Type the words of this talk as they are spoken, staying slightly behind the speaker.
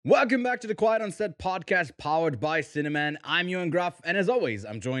Welcome back to the Quiet on Set podcast powered by Cineman. I'm Ewan Gruff, and as always,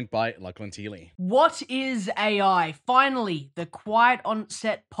 I'm joined by Lachlan Teely. What is AI? Finally, the Quiet on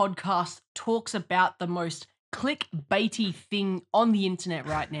Set podcast talks about the most clickbaity thing on the internet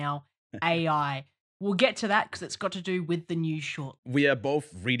right now, AI. We'll get to that because it's got to do with the news short. We are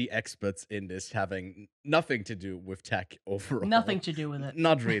both really experts in this, having nothing to do with tech overall. Nothing to do with it.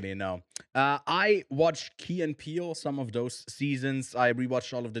 Not really, no. I watched Key and Peele, some of those seasons. I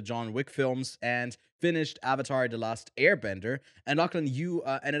rewatched all of the John Wick films and finished Avatar: The Last Airbender. And Lachlan, you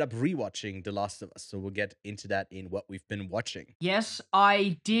ended up rewatching The Last of Us, so we'll get into that in what we've been watching. Yes,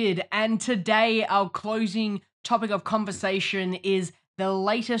 I did. And today, our closing topic of conversation is the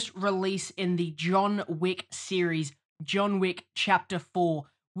latest release in the John Wick series, John Wick Chapter 4.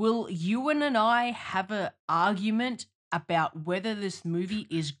 Will Ewan and I have an argument about whether this movie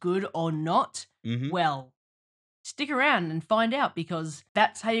is good or not? Well, stick around and find out, because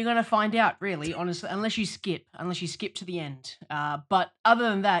that's how you're going to find out, really, honestly, unless you skip to the end. But other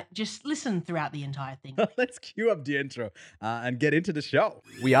than that, just listen throughout the entire thing. Let's cue up the intro and get into the show.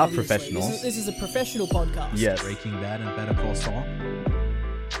 We are Obviously, professionals. This is a professional podcast. Yes. Breaking Bad and Better Call Saul.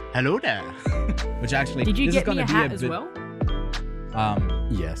 Hello there. Which actually, Did you this get is gonna me a be hat a as bit, well?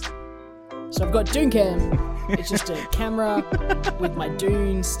 Yes. So I've got Dooncam. It's just a camera with my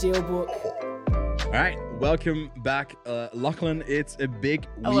Dune steelbook. All right, welcome back, Lachlan. It's a big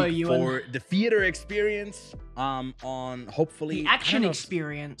Hello, week Ewan. for the theater experience. On hopefully The action I don't know,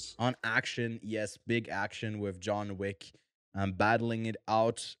 experience. on action. Yes, big action with John Wick. Battling it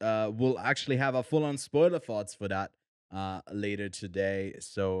out. We'll actually have a full-on spoiler thoughts for that later today.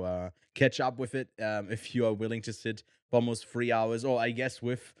 So catch up with it if you are willing to sit for almost 3 hours, or I guess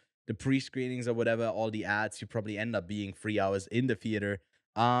with the pre-screenings or whatever, all the ads, you probably end up being 3 hours in the theater.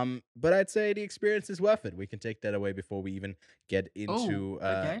 But I'd say the experience is worth it. We can take that away before we even get into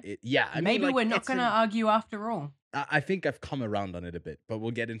okay. it. Yeah, I Maybe mean, like, we're not it's going to argue after all. I think I've come around on it a bit, but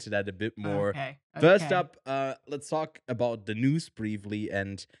we'll get into that a bit more. Okay. First up, let's talk about the news briefly.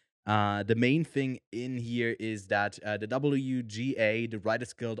 And the main thing in here is that the WGA, the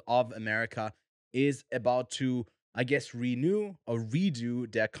Writers Guild of America, is about to, I guess, renew or redo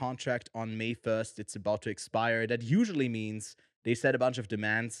their contract on May 1st. It's about to expire. That usually means they set a bunch of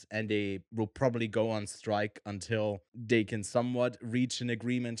demands and they will probably go on strike until they can somewhat reach an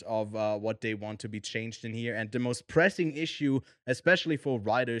agreement of what they want to be changed in here. And the most pressing issue, especially for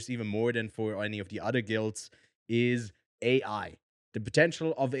writers, even more than for any of the other guilds, is AI. The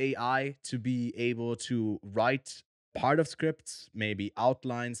potential of AI to be able to write part of scripts, maybe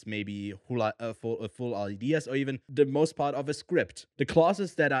outlines, maybe full ideas, or even the most part of a script. The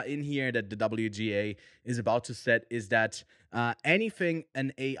clauses that are in here that the WGA is about to set is that anything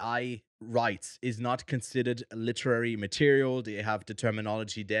an AI writes is not considered literary material. They have the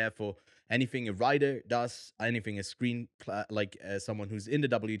terminology there for anything a writer does, anything a someone who's in the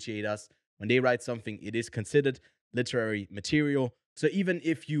WGA does. When they write something, it is considered literary material. So even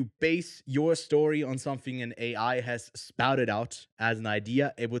if you base your story on something an AI has spouted out as an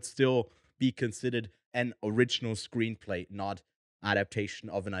idea, it would still be considered an original screenplay, not adaptation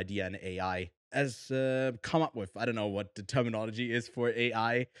of an idea an AI has come up with. I don't know what the terminology is for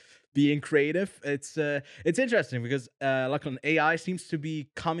AI being creative. It's interesting because Lachlan, AI seems to be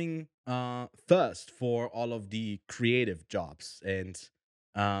coming first for all of the creative jobs. And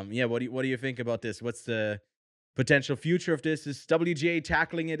what do you think about this? What's the potential future of this? Is WGA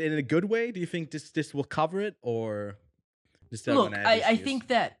tackling it in a good way? Do you think this will cover it, or just Look, I think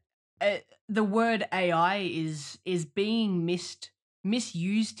that the word AI is being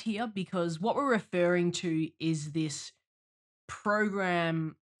misused here, because what we're referring to is this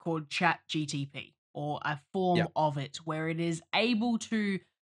program called ChatGTP, or a form of it, where it is able to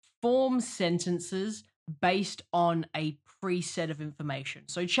form sentences based on a preset of information.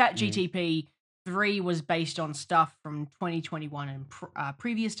 So ChatGTP 3 was based on stuff from 2021 and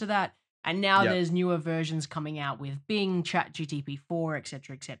previous to that, and now there's newer versions coming out with Bing, ChatGTP 4,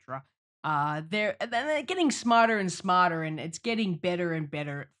 etc., etc. They're getting smarter and smarter, and it's getting better and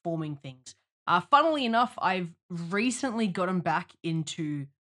better at forming things. Funnily enough, I've recently gotten back into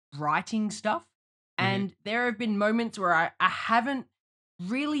writing stuff, and there have been moments where I haven't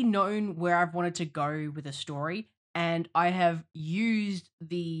really known where I've wanted to go with a story, and I have used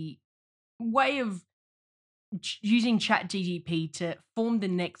the way of using ChatGPT to form the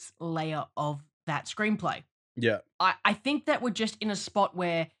next layer of that screenplay. Yeah. I think that we're just in a spot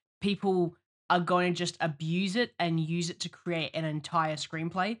where people are going to just abuse it and use it to create an entire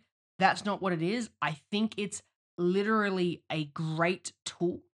screenplay. That's not what it is. I think it's literally a great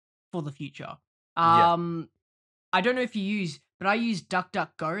tool for the future. I don't know if you use but I use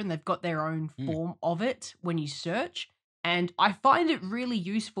DuckDuckGo, and they've got their own form of it when you search. And I find it really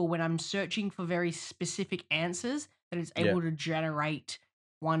useful when I'm searching for very specific answers, that it's able to generate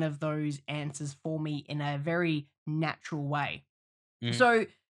one of those answers for me in a very natural way. So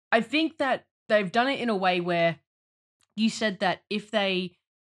I think that they've done it in a way where you said that if they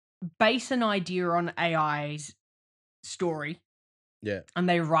base an idea on AI's story and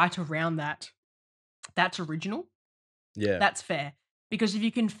they write around that, that's original. Yeah. That's fair. Because if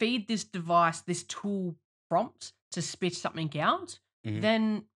you can feed this device, this tool prompts to spit something out,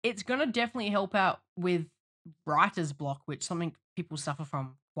 then it's going to definitely help out with writer's block, which is something people suffer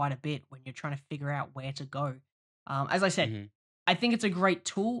from quite a bit when you're trying to figure out where to go. As I said, I think it's a great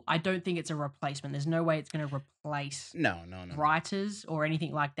tool. I don't think it's a replacement. There's no way it's going to replace No. writers or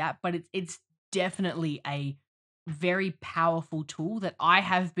anything like that, but it's definitely a very powerful tool that I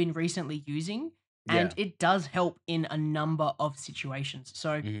have been recently using, and it does help in a number of situations.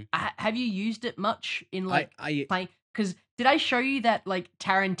 So have you used it much in like playing? Because did I show you that like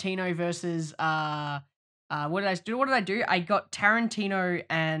Tarantino versus what did I do? I got Tarantino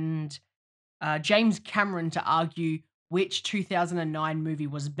and James Cameron to argue which 2009 movie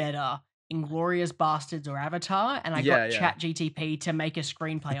was better, Inglourious Bastards or Avatar, and I got ChatGTP to make a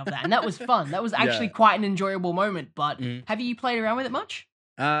screenplay of that, and that was fun. That was actually quite an enjoyable moment. But have you played around with it much?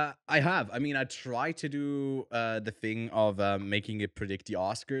 I have. I mean, I try to do the thing of making it predict the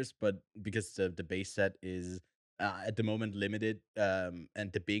Oscars, but because the base set is at the moment limited, and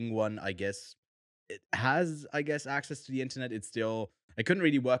the Bing one, I guess, it has, access to the internet. It's still, I couldn't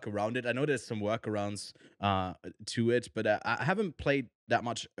really work around it. I know there's some workarounds to it, but I haven't played that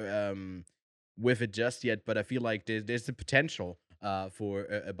much with it just yet. But I feel like there's the potential for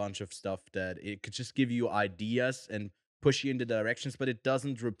a bunch of stuff that it could just give you ideas and push you into directions, but it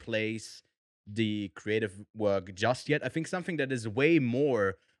doesn't replace the creative work just yet. I think something that is way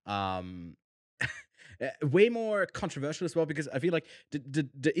more way more controversial as well, because I feel like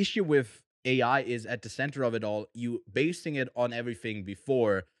the issue with AI is at the center of it all, you basing it on everything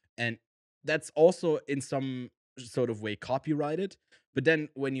before, and that's also in some sort of way copyrighted. But then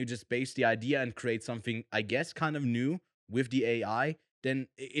when you just base the idea and create something, I guess, kind of new with the AI, then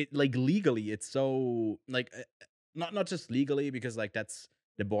it like legally, it's so like not just legally, because like that's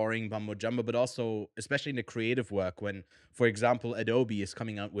the boring mumbo jumbo, but also especially in the creative work when, for example, Adobe is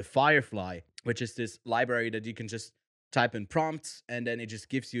coming out with Firefly, which is this library that you can just type in prompts and then it just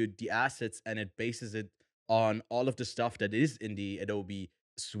gives you the assets and it bases it on all of the stuff that is in the Adobe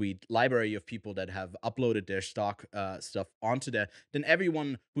suite library of people that have uploaded their stock stuff onto there. Then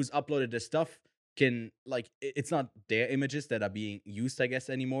everyone who's uploaded their stuff can, like, it's not their images that are being used, I guess,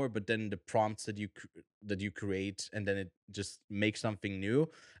 anymore, but then the prompts that you create, and then it just makes something new,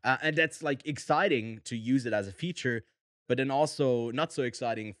 and that's like exciting to use it as a feature, but then also not so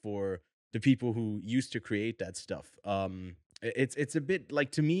exciting for the people who used to create that stuff. It's a bit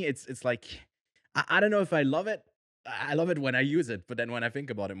like, to me, it's like, I don't know if I love it. I love it when I use it, but then when I think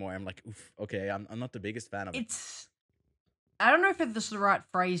about it more, I'm like, oof, okay, I'm not the biggest fan of it. I don't know if this is the right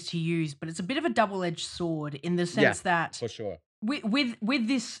phrase to use, but it's a bit of a double-edged sword in the sense that for sure. With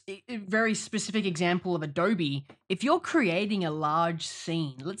this very specific example of Adobe, if you're creating a large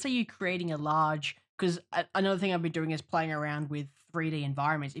scene, let's say you're creating a large, because another thing I've been doing is playing around with 3D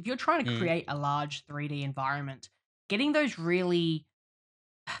environments. If you're trying to create a large 3D environment, getting those really,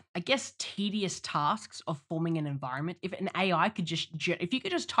 I guess, tedious tasks of forming an environment, if an AI could just, if you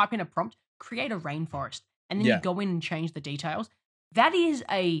could just type in a prompt, create a rainforest, and then you go in and change the details, that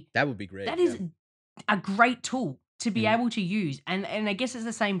would be great. That is a great tool to be able to use. And I guess it's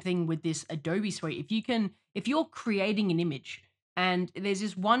the same thing with this Adobe suite. If you're creating an image and there's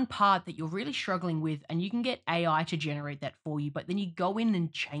this one part that you're really struggling with and you can get AI to generate that for you, but then you go in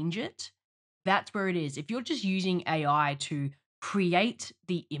and change it, that's where it is. If you're just using AI to create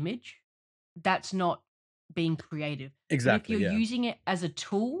the image, that's not being creative. Exactly. But if you're using it as a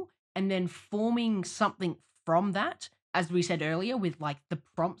tool and then forming something from that, as we said earlier, with like the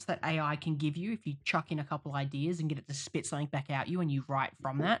prompts that AI can give you, if you chuck in a couple ideas and get it to spit something back out you and you write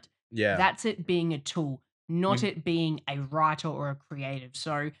from that, that's it being a tool, not it being a writer or a creative.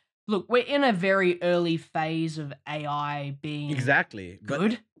 So look, we're in a very early phase of AI being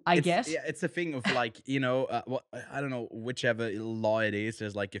good, I guess. Yeah, it's a thing of like, I don't know, whichever law it is,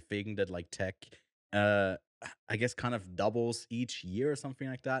 there's like a thing that like tech, I guess, kind of doubles each year or something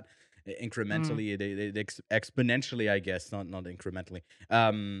like that. Incrementally, they exponentially, I guess, not incrementally,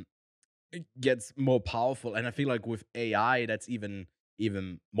 it gets more powerful. And I feel like with AI, that's even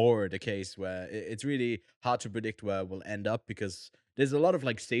more the case, where it's really hard to predict where we'll end up, because there's a lot of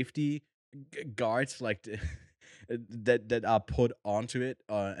like safety guards, like that are put onto it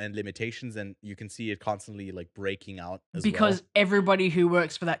and limitations, and you can see it constantly like breaking out as Because well. everybody who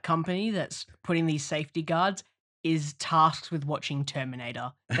works for that company that's putting these safety guards is tasked with watching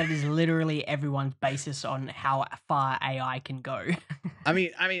Terminator. That is literally everyone's basis on how far AI can go. I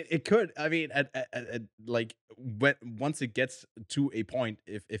mean, it could. I mean, like once it gets to a point,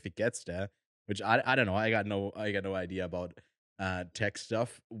 if it gets there, which I don't know. I got no idea about tech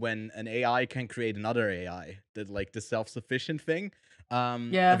stuff. When an AI can create another AI, that like the self-sufficient thing. I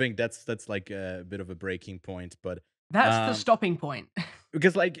Yeah. think that's like a bit of a breaking point, but That's the um, stopping point.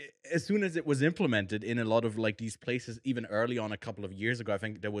 because like as soon as it was implemented in a lot of like these places, even early on a couple of years ago, I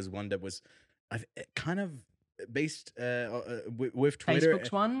think there was one that was kind of based with Twitter.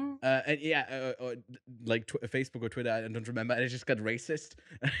 Facebook's one. And yeah, like Facebook or Twitter, I don't remember. And it just got racist.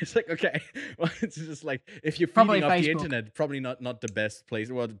 And it's like, okay, well, it's just like if you're Probably feeding off the Facebook. internet, probably not the best place.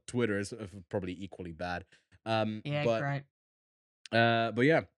 Well, Twitter is probably equally bad. Yeah, but great. but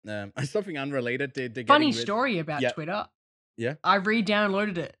yeah, something unrelated. They're Funny getting rid- story about Yeah. Twitter. Yeah. I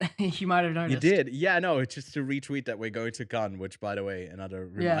re-downloaded it. You might have You noticed. did, yeah. No, it's just to retweet that we're going to Cannes, which, by the way, another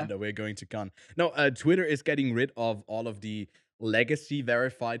reminder, we're going to Cannes. No, Twitter is getting rid of all of the legacy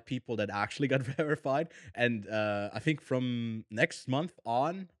verified people that actually got verified, and I think from next month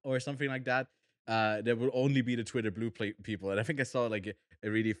on or something like that, there will only be the Twitter Blue people. And I think I saw like a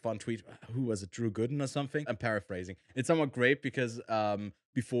really fun tweet. Who was it? Drew Gooden or something? I'm paraphrasing. It's somewhat great because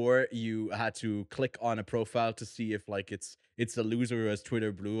before you had to click on a profile to see if like it's a loser who has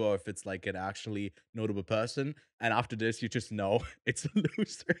Twitter Blue or if it's like an actually notable person. And after this, you just know it's a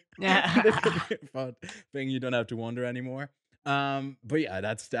loser. Yeah. That's a really fun thing. You don't have to wonder anymore. But yeah,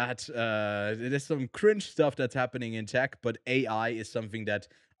 that's that. There's some cringe stuff that's happening in tech, but AI is something that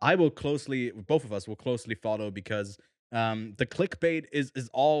both of us will closely follow because the clickbait is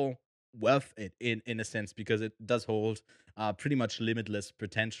all worth it in a sense because it does hold pretty much limitless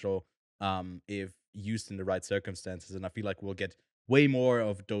potential if used in the right circumstances. And I feel like we'll get way more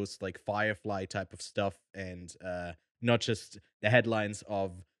of those like Firefly type of stuff and not just the headlines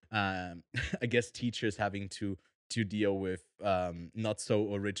of I guess teachers having to deal with not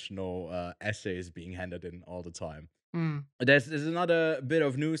so original essays being handed in all the time. Mm. There's another bit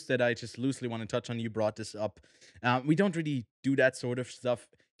of news that I just loosely want to touch on. You brought this up. We don't really do that sort of stuff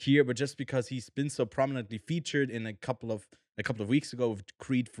here, but just because he's been so prominently featured in a couple of weeks ago with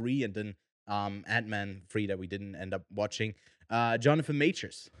Creed 3 and then Ant-Man 3 that we didn't end up watching. Jonathan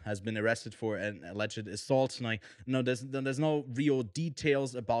Majors has been arrested for an alleged assault, and I know there's no real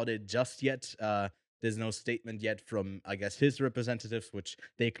details about it just yet. There's no statement yet from, I guess, his representatives, which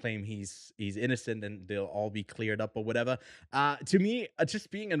they claim he's innocent and they'll all be cleared up or whatever. To me, just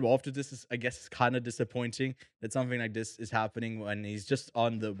being involved with this is, I guess, kind of disappointing that something like this is happening when he's just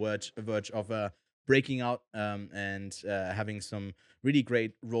on the verge of breaking out and having some really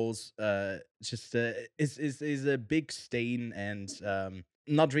great roles. Just is a big stain and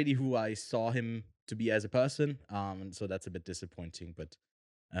not really who I saw him to be as a person. So that's a bit disappointing, but.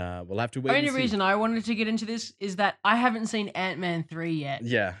 We'll have to wait. Only and see. reason I wanted to get into this is that I haven't seen Ant-Man 3 yet.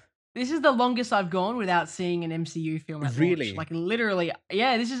 Yeah. This is the longest I've gone without seeing an MCU film at Really? launch. Like literally,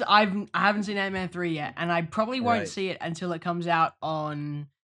 yeah. I haven't seen Ant-Man 3 yet, and I probably won't Right. see it until it comes out on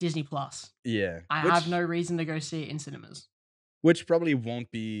Disney Plus. Yeah. I have no reason to go see it in cinemas. Which probably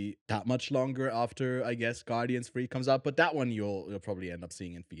won't be that much longer after, I guess, Guardians 3 comes out, but that one you'll probably end up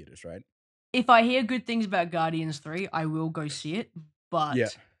seeing in theaters, right? If I hear good things about Guardians 3, I will go see it. But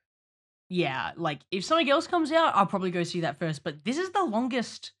yeah, like if something else comes out, I'll probably go see that first. But this is the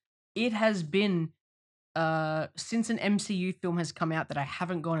longest it has been since an MCU film has come out that I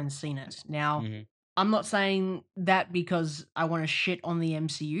haven't gone and seen it. Now, I'm not saying that because I want to shit on the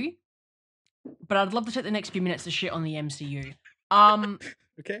MCU, but I'd love to take the next few minutes to shit on the MCU.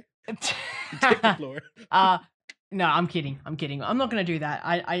 Okay. Take the floor. No, I'm kidding. I'm not gonna do that.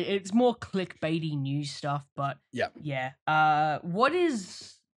 I it's more clickbaity news stuff, but yeah. What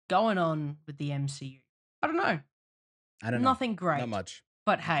is going on with the MCU? I don't know. Nothing great. Not much.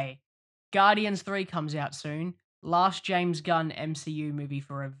 But hey, Guardians 3 comes out soon. Last James Gunn MCU movie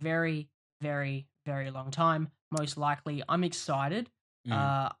for a very, very, very long time. Most likely. I'm excited.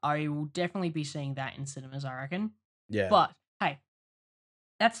 I will definitely be seeing that in cinemas, I reckon. Yeah. But hey,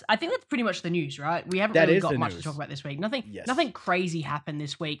 I think that's pretty much the news, right? We haven't really got much to talk about this week. Nothing crazy happened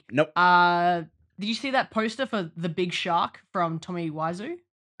this week. Nope. Did you see that poster for The Big Shark from Tommy Wiseau?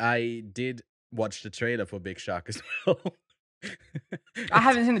 I did watch the trailer for Big Shark as well. I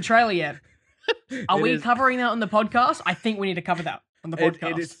haven't seen the trailer yet. Are we covering that on the podcast? I think we need to cover that on the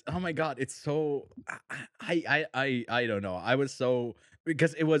podcast. It is. Oh my god! It's so. I don't know. I was so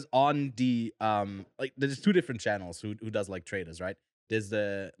because it was on the like there's two different channels who does like trailers, right? There's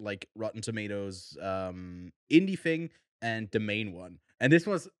the like Rotten Tomatoes indie thing and the main one. And this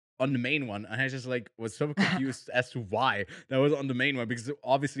was on the main one, and I just like was so confused as to why that was on the main one, because it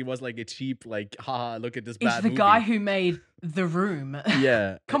obviously was like a cheap like haha, look at this It's bad the movie. guy who made The Room.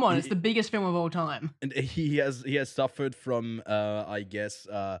 Yeah. Come on, it's the biggest film of all time. And he has suffered from I guess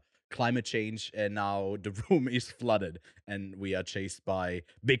climate change, and now the room is flooded and we are chased by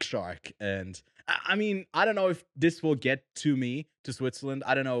big shark. And I mean, I don't know if this will get to me to Switzerland.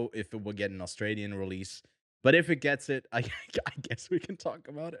 I don't know if it will get an Australian release, but if it gets it, I guess we can talk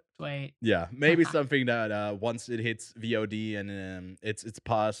about it. Wait. Yeah, maybe something that once it hits VOD and it's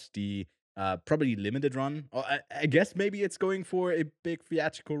past the probably limited run, or I guess maybe it's going for a big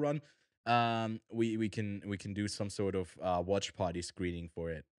theatrical run. We can do some sort of watch party screening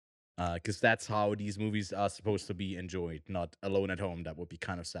for it, because that's how these movies are supposed to be enjoyed, not alone at home. That would be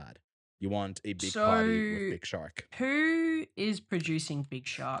kind of sad. You want a big party with Big Shark. Who is producing Big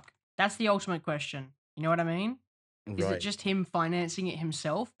Shark? That's the ultimate question. You know what I mean? Is it just him financing it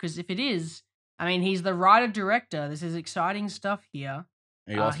himself? Because if it is, I mean, he's the writer-director. This is exciting stuff here.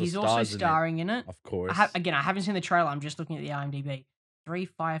 He's also starring in it. Of course. I haven't seen the trailer. I'm just looking at the IMDb. 3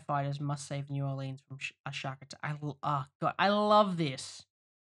 firefighters must save New Orleans from a shark attack. God, I love this.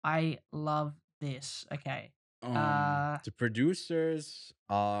 I love this. Okay. The producers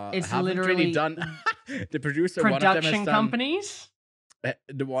it's haven't literally really done. The producer, one of them has production done. companies.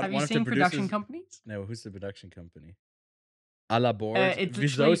 The one, Have one you of the seen production producers. companies? No, who's the production company? Alabor, It's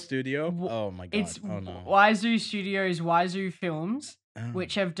Visual literally- Studio. Oh my god! It's Oh no! Waizu Studios, Waizu Films, Oh.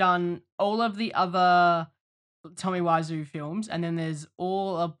 which have done all of the other Tommy Wiseau films, and then there's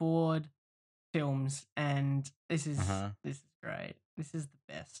All Aboard Films, and this is great. This is the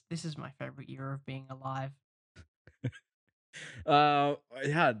best. This is my favorite year of being alive.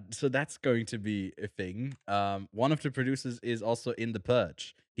 Yeah, so that's going to be a thing. One of the producers is also in The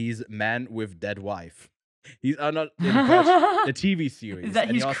Purge. He's Man with Dead Wife. He's not in The Purge, the TV series. Is that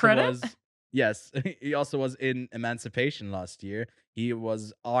And he his also credit? Yes, he also was in Emancipation last year. He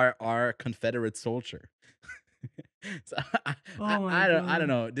was our Confederate soldier. So I don't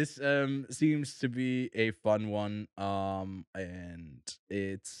know. This seems to be a fun one. And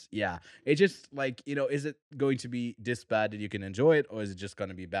it's just like, is it going to be this bad that you can enjoy it, or is it just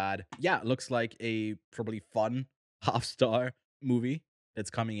gonna be bad? Yeah, it looks like a probably fun half-star movie that's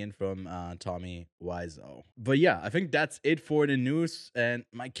coming in from Tommy Wiseau. But yeah, I think that's it for the news. And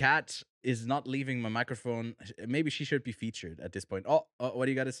my cat is not leaving my microphone. Maybe she should be featured at this point. Oh, what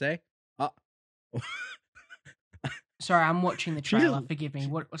do you got to say? Sorry, I'm watching the trailer. Forgive me.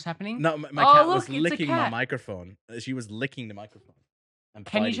 What's happening? No, my cat was look, it's a licking my cat. microphone. She was licking the microphone.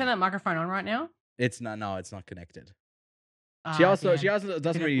 Can you turn that microphone on right now? It's not. No, it's not connected. She also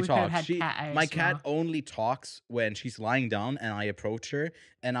doesn't really We could've talk. had cat My ASMR. cat only talks when she's lying down and I approach her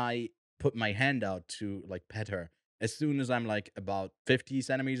and I put my hand out to like pet her. As soon as I'm like about 50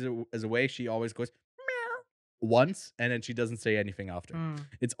 centimeters away, she always goes meow once, and then she doesn't say anything after.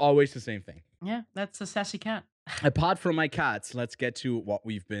 It's always the same thing. Yeah, that's a sassy cat. Apart from my cats, let's get to what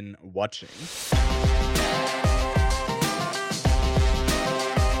we've been watching.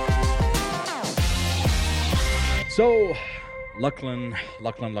 So, Lachlan,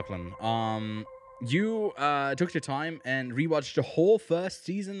 you took your time and rewatched the whole first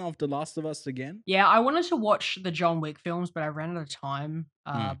season of The Last of Us again? Yeah, I wanted to watch the John Wick films, but I ran out of time.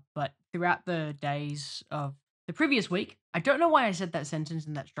 But throughout the days of the previous week, I don't know why I said that sentence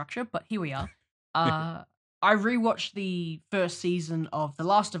in that structure, but here we are. I rewatched the first season of The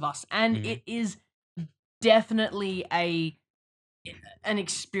Last of Us, and it is definitely an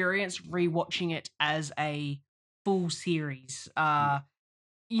experience rewatching it as a full series.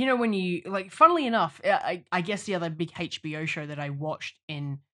 When you funnily enough, I guess the other big HBO show that I watched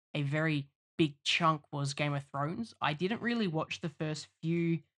in a very big chunk was Game of Thrones. I didn't really watch the first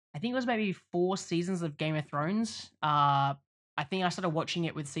few. I think it was maybe 4 seasons of Game of Thrones. I think I started watching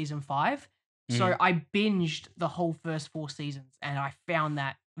it with season 5. So I binged the whole first 4 seasons, and I found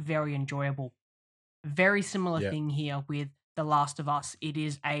that very enjoyable. Very similar thing here with The Last of Us. It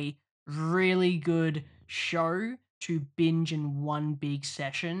is a really good show to binge in one big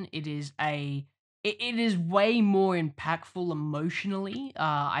session. It is way more impactful emotionally.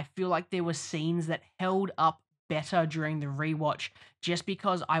 I feel like there were scenes that held up better during the rewatch just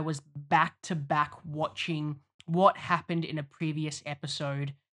because I was back to back watching what happened in a previous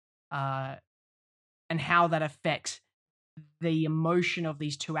episode, and how that affects the emotion of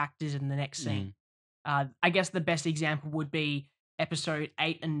these two actors in the next scene. I guess the best example would be episode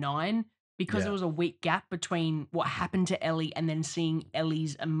 8 and 9, because there was a week gap between what happened to Ellie and then seeing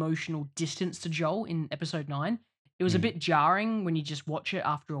Ellie's emotional distance to Joel in episode 9. It was a bit jarring when you just watch it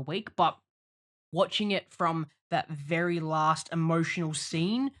after a week, but watching it from that very last emotional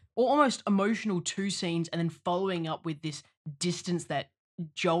scene, or almost emotional 2 scenes, and then following up with this distance that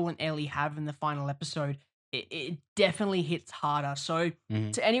Joel and Ellie have in the final episode, it definitely hits harder. So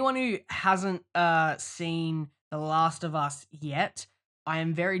to anyone who hasn't seen The Last of Us yet, I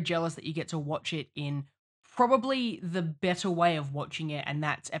am very jealous that you get to watch it in probably the better way of watching it, and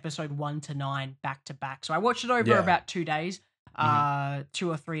that's episode 1 to 9 back to back. So I watched it over about 2 days,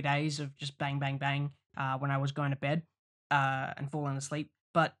 2 or 3 days of just bang, bang, bang when I was going to bed and falling asleep.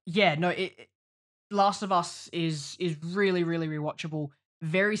 But yeah, no, Last of Us is really, really rewatchable.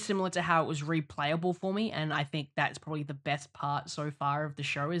 Very similar to how it was replayable for me, and I think that's probably the best part so far of the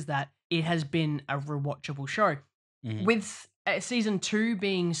show, is that it has been a rewatchable show. With season 2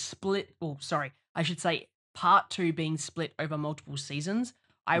 being split, I should say part 2 being split over multiple seasons,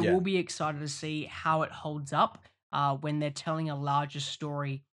 I will be excited to see how it holds up when they're telling a larger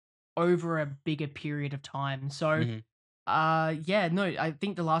story over a bigger period of time. So I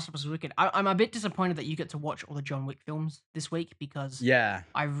think The Last of Us was wicked. I'm a bit disappointed that you get to watch all the John Wick films this week, because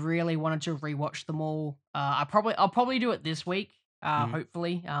I really wanted to rewatch them all. I'll probably do it this week,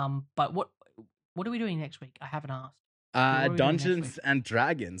 hopefully. But what are we doing next week? I haven't asked. What are we doing next Dungeons week? and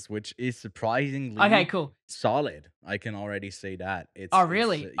Dragons, which is surprisingly Okay, cool. solid. I can already say that. Oh,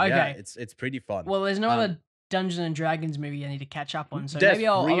 really? Okay. It's pretty fun. Well, there's no other Dungeons and Dragons movie I need to catch up on, so There's maybe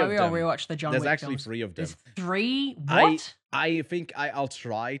I'll 3 of them. rewatch the John There's Wick actually films. 3 of them. There's 3? What? I think I'll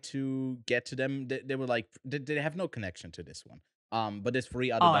try to get to them. They were like they have no connection to this one. But there's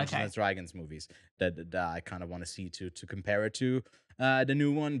 3 other Dungeons and Dragons movies that I kind of want to see to compare it to the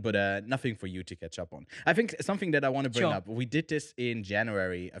new one, but nothing for you to catch up on. I think something that I want to bring up. We did this in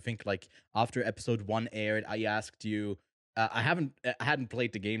January. I think like after episode 1 aired, I asked you. I hadn't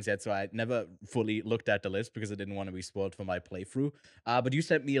played the games yet, so I never fully looked at the list because I didn't want to be spoiled for my playthrough. But you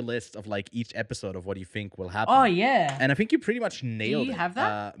sent me a list of like each episode of what you think will happen. Oh yeah. And I think you pretty much nailed it. Do you have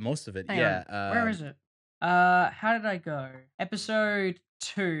that? Most of it. Hang on. Where is it? How did I go? Episode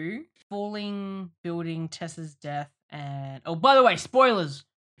 2, falling building, Tessa's death, and by the way, spoilers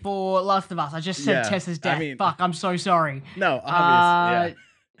for Last of Us. I just said Tessa's death. Fuck, I'm so sorry. No, obvious.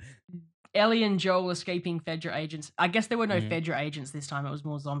 Ellie and Joel escaping Fedra agents. I guess there were no Fedra agents this time. It was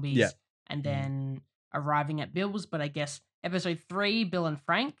more zombies. Yeah. And then arriving at Bill's. But I guess episode 3, Bill and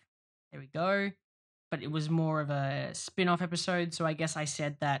Frank. There we go. But it was more of a spin-off episode. So I guess I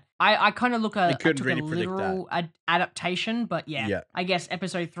said that. I kind of I took really a literal adaptation. But yeah, I guess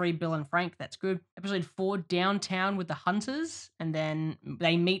episode 3, Bill and Frank. That's good. Episode 4, Downtown with the Hunters. And then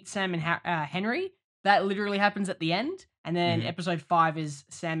they meet Sam and Henry. That literally happens at the end. And then episode 5 is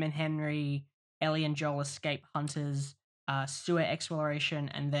Sam and Henry, Ellie and Joel escape hunters, sewer exploration,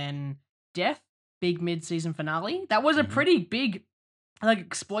 and then death. Big mid-season finale. That was a pretty big, like,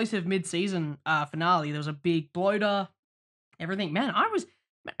 explosive mid-season finale. There was a big bloater, everything. Man, I was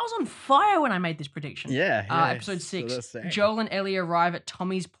on fire when I made this prediction. Yeah. Episode 6, Joel and Ellie arrive at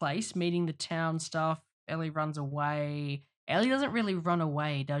Tommy's place, meeting the town stuff. Ellie runs away. Ellie doesn't really run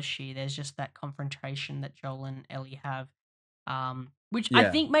away, does she? There's just that confrontation that Joel and Ellie have, which I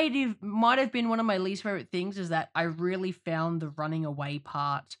think might have been one of my least favorite things, is that I really found the running away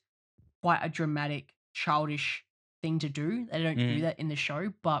part quite a dramatic, childish thing to do. They don't do that in the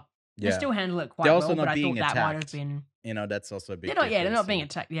show, but they still handle it quite well. But I thought that might have been... that's also a big they're not being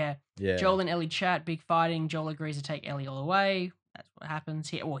attacked, yeah. Joel and Ellie chat, big fighting. Joel agrees to take Ellie all the way. That's what happens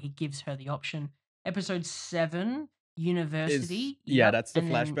here. Well, he gives her the option. Episode 7... University. That's the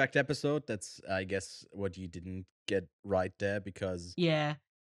flashback episode. That's, I guess, what you didn't get right there, because I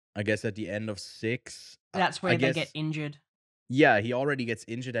guess at the end of 6, that's where they get injured. Yeah, he already gets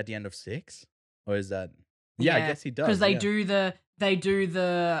injured at the end of 6, or is that? Yeah, I guess he does, because they do the they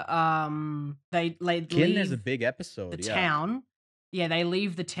leave is a big episode. The town. Yeah, they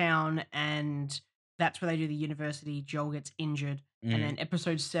leave the town, and that's where they do the university. Joel gets injured, and then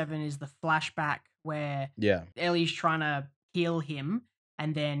episode 7 is the flashback where Ellie's trying to heal him,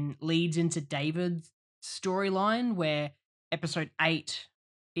 and then leads into David's storyline, where episode 8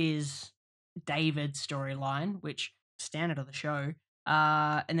 is David's storyline, which standard of the show.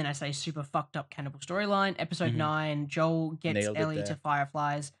 And then I say super fucked up cannibal storyline. Episode 9, Joel gets Ellie to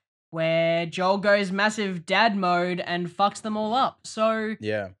Fireflies, where Joel goes massive dad mode and fucks them all up. So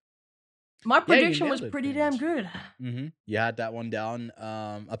my prediction was pretty damn good. You had that one down.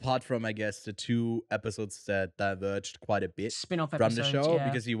 Apart from, I guess, the 2 episodes that diverged quite a bit spin-off from episodes, the show,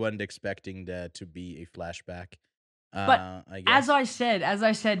 because you weren't expecting there to be a flashback. But I as guess.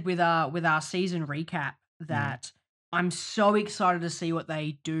 I said with our season recap, Mhm. that I'm so excited to see what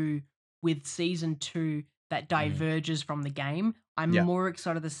they do with season 2 that Mhm. diverges from the game. I'm Yeah. more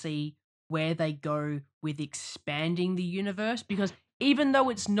excited to see where they go with expanding the universe, because even though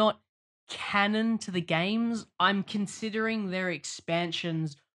it's not canon to the games, I'm considering their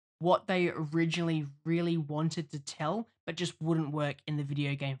expansions what they originally really wanted to tell, but just wouldn't work in the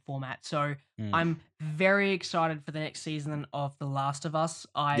video game format. So Mm. I'm very excited for the next season of The Last of Us.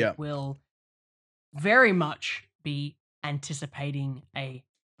 I Yeah. will very much be anticipating a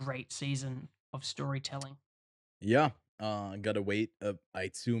great season of storytelling. Yeah. Gotta wait. I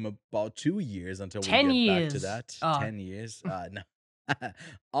assume about 2 years until we 10 get back to years. that. Oh, 10 years. No,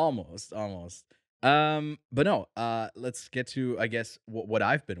 almost, almost. But no. Let's get to, I guess, what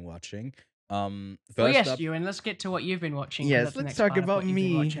I've been watching. well, First yes, up, Ewan, let's get to what you've been watching, because yes. that's the Let's next talk part of about what you've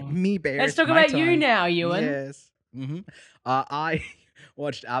been me, watching. me Let's bears. talk My about you time. now, Ewan. Yes. I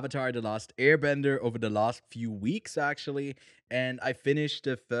watched Avatar: The Last Airbender over the last few weeks, actually, and I finished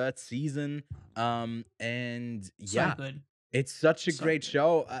the third season. And So yeah, good. it's such a So great good.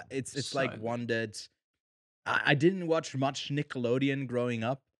 show. It's So like good. one that I didn't watch much Nickelodeon growing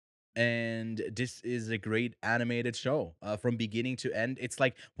up, and this is a great animated show from beginning to end. It's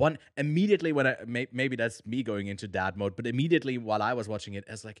like one immediately when maybe that's me going into dad mode, but immediately while I was watching it,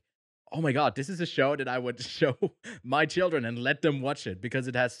 I was like, oh my god, this is a show that I would show my children and let them watch it because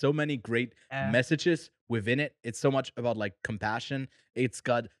it has so many great Yeah. messages within it. It's so much about like compassion. It's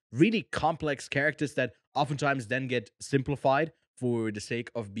got really complex characters that oftentimes then get simplified for the sake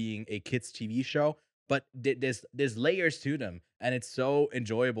of being a kids TV show, but there's layers to them, and it's so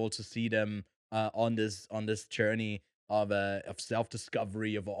enjoyable to see them on this journey of self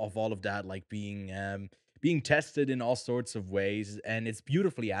discovery of all of that, like being tested in all sorts of ways, and it's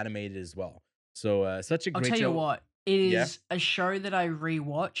beautifully animated as well. So such a I'll great tell you show. what, it Yeah, is a show that I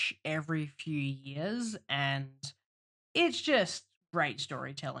rewatch every few years, and it's just great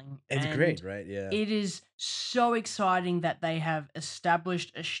storytelling. it's And great, right? Yeah. it is so exciting that they have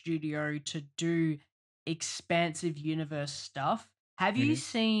established a studio to do expansive universe stuff. Have you Hmm.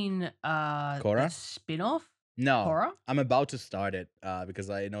 seen the Cora? spin-off No, Korra? I'm about to start it because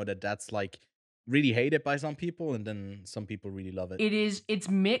I know that that's like really hated by some people, and then some people really love it. It's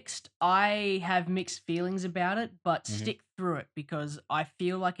mixed. I have mixed feelings about it, but Hmm. stick through it because I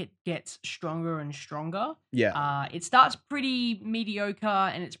feel like it gets stronger and stronger. Yeah. It starts pretty mediocre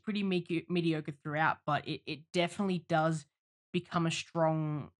and it's pretty mediocre throughout, but it definitely does become a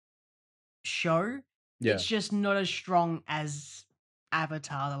strong show. Yeah. It's just not as strong as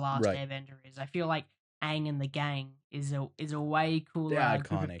Avatar: The Last Right. Airbender is. I feel like Aang and the gang is a way They're cooler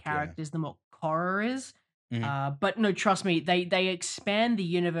group of iconic, yeah. characters than what Korra is. Mhm. But no, trust me, they expand the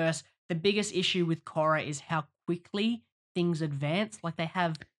universe. The biggest issue with Korra is how quickly things advance. Like they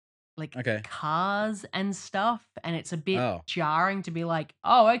have like Okay. cars and stuff, and it's a bit Oh, jarring to be like,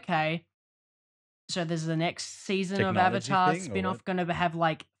 oh, okay. So there's the next season of technology Avatar thing or what? spin-off gonna have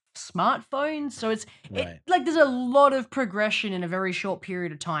like smartphones. So it Right. like there's a lot of progression in a very short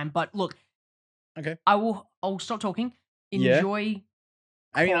period of time. But look, Okay. I'll stop talking. Yeah. Enjoy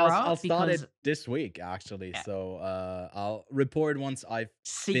I mean, Korra I'll start because it this week actually. yeah, So I'll report once I've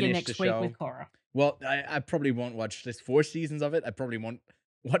see you finished the next week show. with Korra. Well, I probably won't watch this 4 seasons of it. I probably won't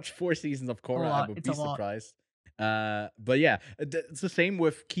watch 4 seasons of A Korra. I lot. would It's be a lot. surprised. But yeah, it's the same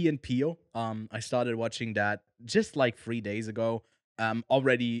with Key and Peele. I started watching that just like 3 days ago.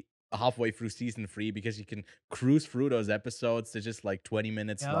 Already halfway through season 3 because you can cruise through those episodes. They're just like 20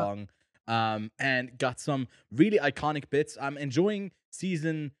 minutes Yeah. long. And got some really iconic bits. I'm enjoying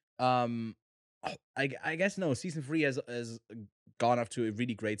season. I guess no, season 3 has gone off to a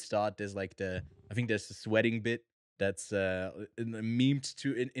really great start. There's like I think there's the sweating bit that's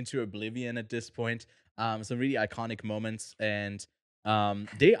memed into oblivion at this point. Some really iconic moments, and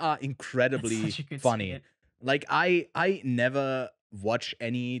they are That's incredibly such a good funny. skit. Like I never watch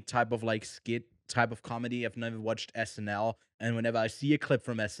any type of like skit type of comedy. I've never watched SNL, and whenever I see a clip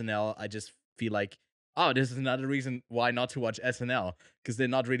from SNL, I just feel like, oh, this is another reason why not to watch SNL because they're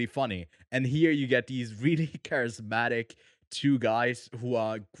not really funny. And here you get these really charismatic two guys who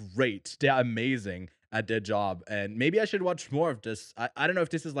are great. They're amazing at their job. And maybe I should watch more of this. I don't know if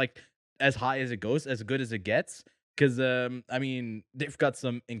this is like as high as it goes, as good as it gets. Because I mean, they've got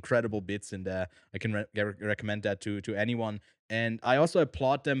some incredible bits in there. I can recommend that to anyone. And I also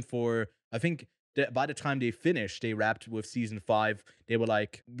applaud them for, I think by the time they finished, they wrapped with season 5. They were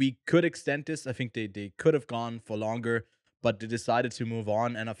like, we could extend this. I think they could have gone for longer, but they decided to move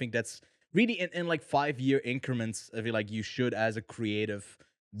on. And I think that's really in like 5-year increments. I feel like you should, as a creative,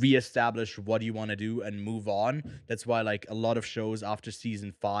 reestablish what you want to do and move on. That's why like a lot of shows after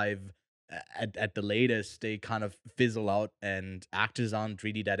season 5 at the latest, they kind of fizzle out and actors aren't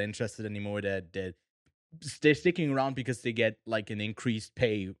really that interested anymore. They're sticking around because they get like an increased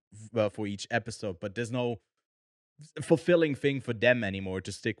pay for each episode, but there's no fulfilling thing for them anymore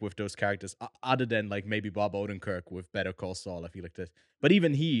to stick with those characters other than like maybe Bob Odenkirk with Better Call Saul. I feel like this, but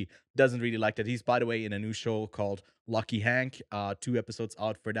even he doesn't really like that. He's, by the way, in a new show called Lucky Hank. 2 episodes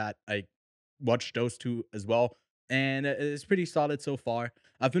out for that. I watched those 2 as well, and it's pretty solid so far.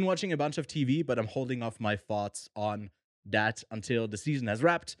 I've been watching a bunch of TV, but I'm holding off my thoughts on that until the season has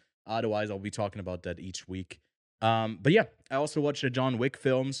wrapped. Otherwise, I'll be talking about that each week. But yeah, I also watched the John Wick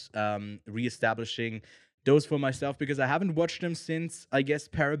films, reestablishing those for myself because I haven't watched them since, I guess,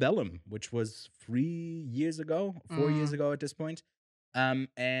 Parabellum, which was 3 years ago, 4 years ago at this point.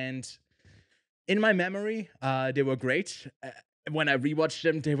 And in my memory, they were great. When I rewatched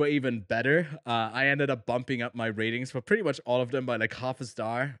them, they were even better. I ended up bumping up my ratings for pretty much all of them by like half a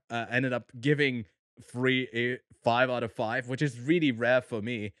star. Ended up giving 5 out of 5, which is really rare for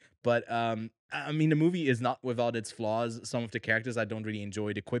me. But I mean, the movie is not without its flaws. Some of the characters I don't really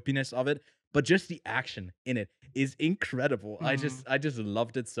enjoy the quippiness of it, but just the action in it is incredible. I just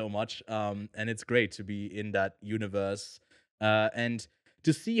loved it so much. And it's great to be in that universe. And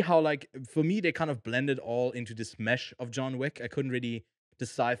to see how, like, for me, they kind of blended all into this mesh of John Wick. I couldn't really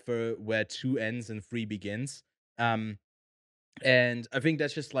decipher where 2 ends and 3 begins. And I think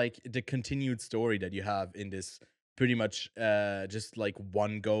that's just like the continued story that you have in this pretty much just like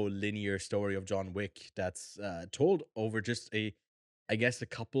one go linear story of John Wick that's told over just I guess a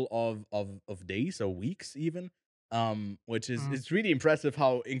couple of days or weeks even. Which is it's really impressive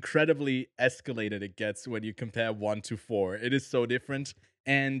how incredibly escalated it gets when you compare 1 to 4. It is so different.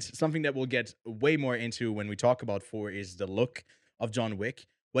 And something that we'll get way more into when we talk about 4 is the look of John Wick.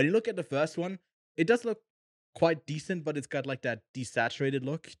 When you look at the first one, it does look quite decent, but it's got like that desaturated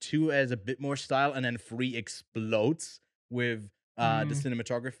look. 2 has a bit more style, and then 3 explodes with the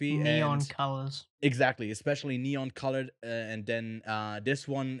cinematography Neon and colors. exactly, especially neon colored. And then this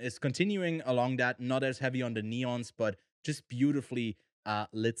one is continuing along that, not as heavy on the neons, but just beautifully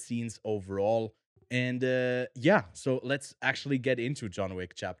lit scenes overall. And yeah, so let's actually get into John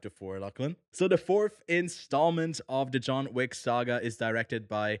Wick Chapter 4, Lachlan. So the 4th installment of the John Wick saga is directed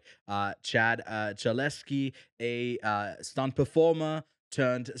by Chad Chaleski, a stunt performer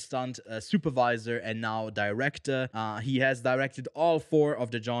turned stunt supervisor and now director. He has directed all 4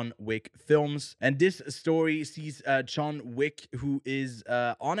 of the John Wick films. And this story sees John Wick, who is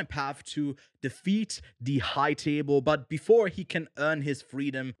on a path to defeat the High Table. But before he can earn his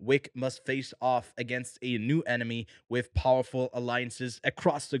freedom, Wick must face off against a new enemy with powerful alliances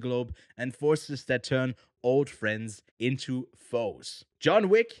across the globe and forces that turn old friends into foes. John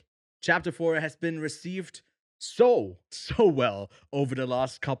Wick Chapter 4 has been received so well over the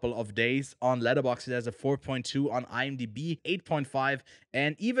last couple of days. On Letterboxd, it has a 4.2, on IMDb 8.5,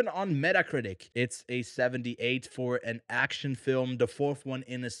 and even on Metacritic, it's a 78 for an action film, the 4th one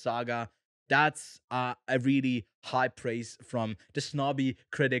in a saga. That's a really high praise from the snobby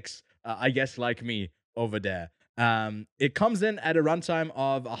critics, I guess like me over there. It comes in at a runtime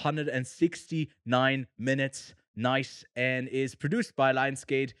of 169 minutes, nice, and is produced by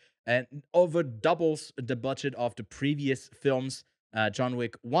Lionsgate and over doubles the budget of the previous films. John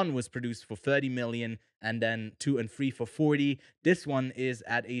Wick 1 was produced for 30 million, and then 2 and 3 for 40. This one is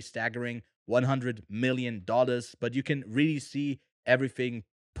at a staggering $100 million, but you can really see everything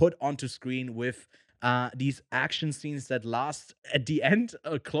put onto screen with these action scenes that last at the end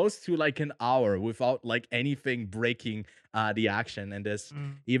close to like an hour without like anything breaking the action. And there's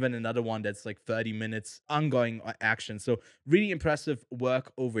even another one that's like 30 minutes ongoing action. So really impressive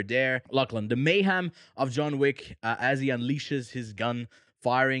work over there. Lachlan, the mayhem of John Wick as he unleashes his gun,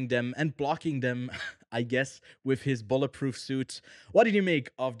 firing them and blocking them, I guess, with his bulletproof suit. What did you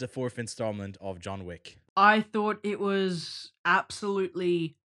make of the 4th installment of John Wick? I thought it was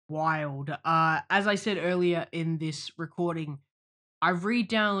absolutely wild. As I said earlier in this recording, I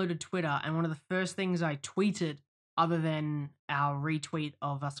re-downloaded Twitter, and one of the first things I tweeted, other than our retweet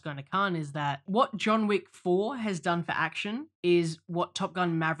of us going to Cannes, is that what John Wick 4 has done for action is what Top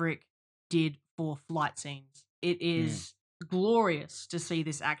Gun Maverick did for flight scenes. It is glorious to see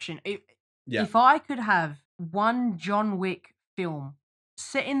this action. If I could have one John Wick film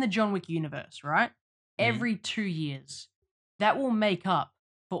set in the John Wick universe, right? Every 2 years, that will make up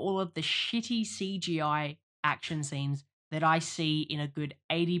for all of the shitty CGI action scenes that I see in a good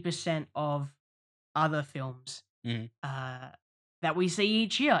 80% of other films that we see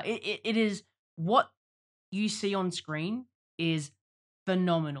each year. It is what you see on screen is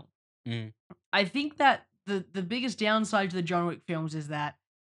phenomenal. Mhm. I think that the biggest downside to the John Wick films is that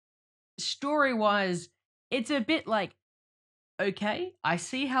story wise, it's a bit like, okay, I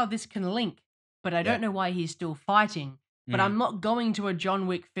see how this can link, but I Yeah. don't know why he's still fighting. But Mhm. I'm not going to a John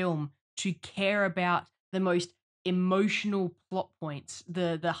Wick film to care about the most emotional plot points,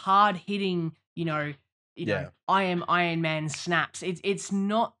 the hard hitting, Yeah. I am Iron Man snaps. It's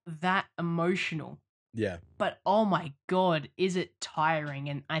not that emotional. Yeah. But oh my god, is it tiring?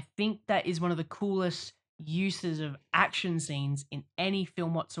 And I think that is one of the coolest uses of action scenes in any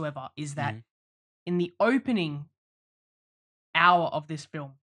film whatsoever, is that Mhm. in the opening hour of this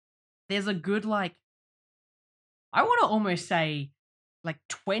film, there's a good, like, I want to almost say, like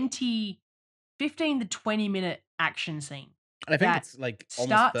 15 to 20 minute action scene I think that it's like almost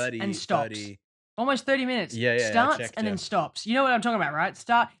starts and 30, stops. 30. Almost 30 minutes. I Starts checked, and yeah. then stops. You know what I'm talking about, right?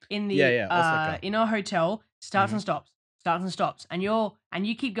 Start in the Yeah, Osaka. in a hotel, starts Mhm. and stops, starts and stops. And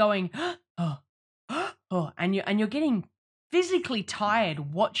you keep going, oh, oh, and you're getting physically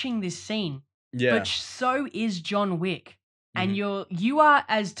tired watching this scene. Yeah. But so is John Wick. And Mhm. you are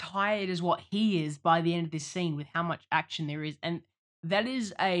as tired as what he is by the end of this scene with how much action there is. And that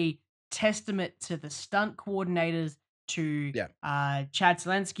is a testament to the stunt coordinators, to Yeah. Chad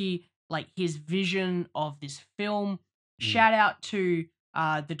Zelensky, like his vision of this film. Mhm. Shout out to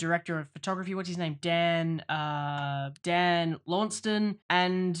the director of photography. What's his name? Dan Launceston.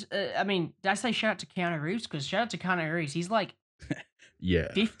 And I mean, did I say shout out to Keanu Reeves? Because shout out to Keanu Reeves. He's like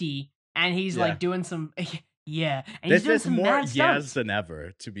Yeah. 50 and he's Yeah. like doing some yeah, and he's This doing is some more mad yes stunts. than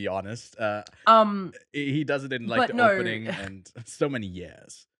ever, to be honest. He does it in like But the no, opening and so many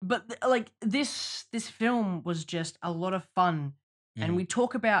yes. but like this film was just a lot of fun. And Mhm. we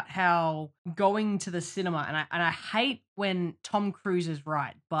talk about how going to the cinema, and I hate when Tom Cruise is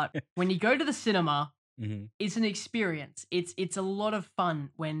right, but when you go to the cinema, Mhm. it's an experience. It's a lot of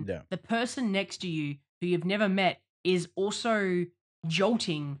fun when Yeah. the person next to you who you've never met is also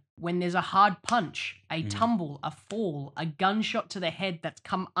jolting when there's a hard punch, a Mhm. tumble, a fall, a gunshot to the head that's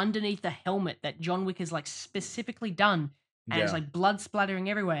come underneath the helmet that John Wick has like specifically done, and it's Yeah. like blood splattering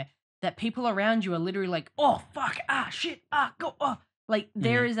everywhere. That people around you are literally like, oh fuck, ah shit, ah go, oh. Like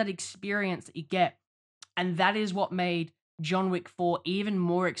there Mhm. is that experience that you get, and that is what made John Wick 4 even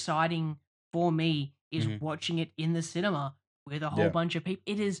more exciting for me, is Mhm. watching it in the cinema with a whole Yeah. bunch of people.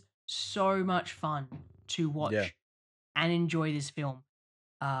 It is so much fun to Yeah. watch and enjoy this film.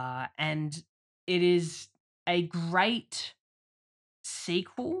 And it is a great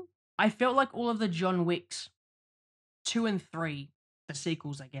sequel. I felt like all of the John Wicks 2 and 3, the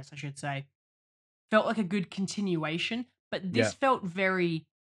sequels, I guess I should say, felt like a good continuation, but Yeah. this felt very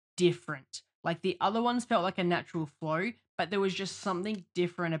different. Like the other ones felt like a natural flow, but there was just something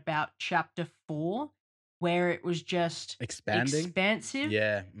different about chapter 4 where it was just Expanding. expansive,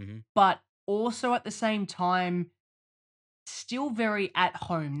 Yeah. Mhm. but also at the same time still very at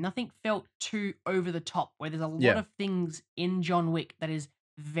home. Nothing felt too over the top, where there's a lot Yeah. of things in John Wick that is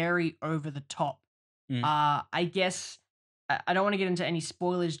very over the top. Mhm. I guess I don't want to get into any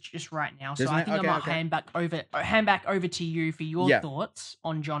spoilers just right now, so There's I no- think I okay, might okay. hand back over to you for your Yeah. thoughts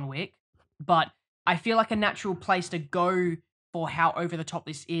on John Wick. But I feel like a natural place to go for how over the top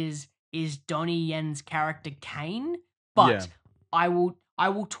this is Donnie Yen's character Kane. But Yeah. I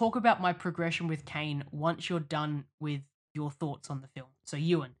will talk about my progression with Kane once you're done with your thoughts on the film. So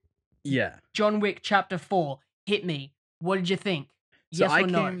Ewan, Yeah. John Wick Chapter 4, hit me. What did you think? Yes or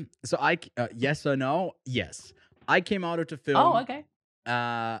no? Yes or no? Yes. I came out of the Oh, film okay.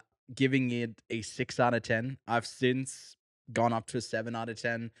 giving it a 6 out of 10. I've since gone up to a 7 out of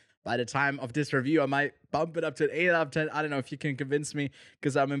 10. By the time of this review, I might bump it up to an 8 out of 10. I don't know if you can convince me,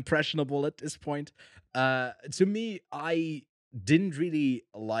 because I'm impressionable at this point. To me, I didn't really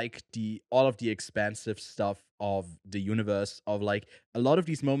like all of the expansive stuff of the universe, of like a lot of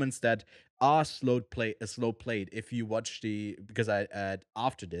these moments that are slow played. If you watch because I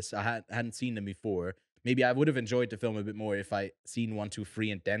after this I hadn't seen them before. Maybe I would have enjoyed the film a bit more if I seen 1, 2, 3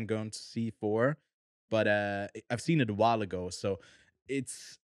 and then gone to see 4. But I've seen it a while ago, so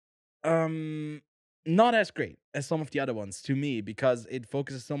it's um not as great as some of the other ones to me, because it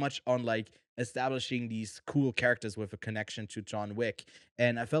focuses so much on like establishing these cool characters with a connection to John Wick.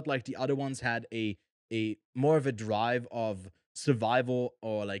 And I felt like the other ones had a more of a drive of survival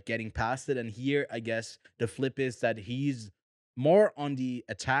or like getting past it. And here I guess the flip is that he's more on the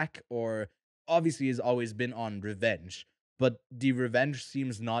attack, or obviously has always been on revenge, but the revenge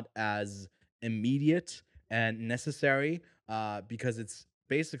seems not as immediate and necessary, because it's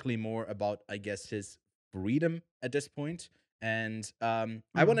basically more about, I guess, his freedom at this point. And I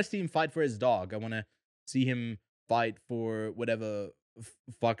want Mm. to see him fight for his dog. I want to see him fight for whatever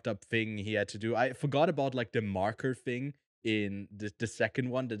fucked up thing he had to do. I forgot about like the marker thing in the second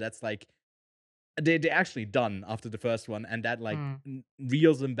one. That's like they actually done after the first one, and that like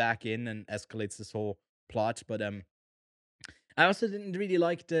reels him back in and escalates this whole plot. But I also didn't really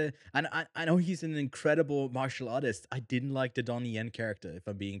like and I know he's an incredible martial artist. I didn't like the Donnie Yen character, if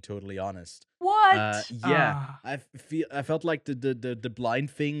I'm being totally honest. What? Yeah, I felt like the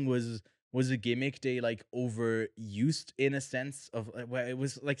blind thing was a gimmick they like overused in a sense of where it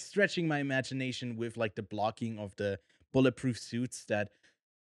was like stretching my imagination with like the blocking of the bulletproof suits that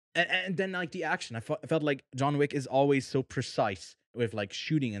and then like the action. I felt like John Wick is always so precise with like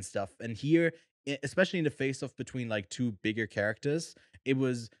shooting and stuff. And here, especially in the face off between like two bigger characters, it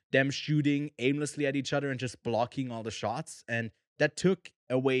was them shooting aimlessly at each other and just blocking all the shots. And that took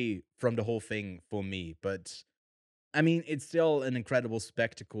away from the whole thing for me. But I mean, it's still an incredible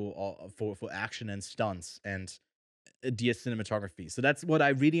spectacle for action and stunts and the cinematography. So that's what I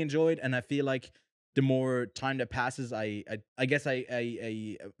really enjoyed, and I feel like the more time that passes, I guess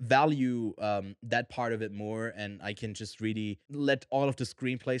I value that part of it more, and I can just really let all of the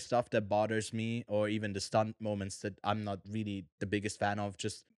screenplay stuff that bothers me, or even the stunt moments that I'm not really the biggest fan of,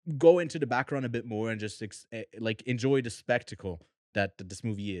 just go into the background a bit more and just like enjoy the spectacle that this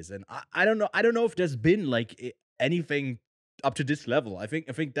movie is. And I don't know if there's been like anything up to this level. I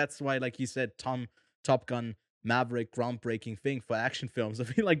think that's why, like you said, Top Gun Maverick, groundbreaking thing for action films. I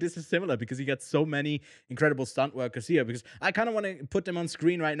feel like this is similar because you got so many incredible stunt workers here. Because I kind of want to put them on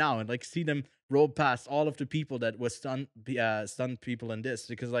screen right now and like see them roll past all of the people that were stunt people in this.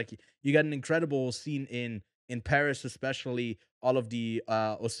 Because like you got an incredible scene in Paris, especially all of the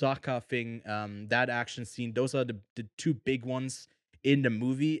Osaka thing, that action scene. Those are the two big ones in the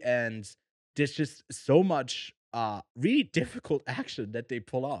movie, and there's just so much really difficult action that they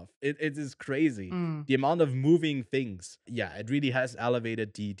pull off. It is crazy. The amount of moving things. Yeah, it really has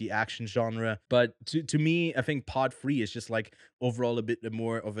elevated the action genre. But to me, I think part 3 is just like overall a bit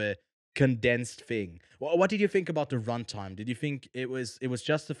more of a condensed thing. What did you think about the runtime? Did you think it was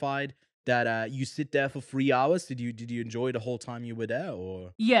justified that you sit there for 3 hours? Did you enjoy the whole time you were there,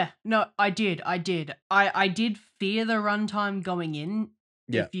 or? Yeah, no, I did. I did fear the runtime going in.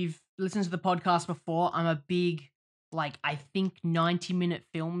 Yeah. If you've listened to the podcast before, I'm a big, like, I think 90-minute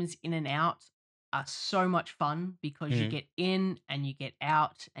films in and out are so much fun because you get in and you get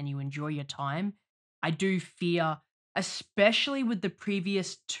out and you enjoy your time. I do fear, especially with the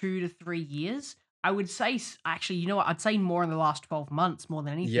previous 2 to 3 years, I would say, actually, you know what? I'd say more in the last 12 months more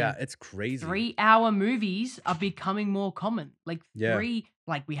than anything. Yeah, it's crazy. 3-hour movies are becoming more common. Like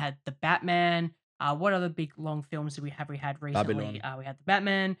like we had the Batman. What other big long films did we have? We had recently. Babylon. We had the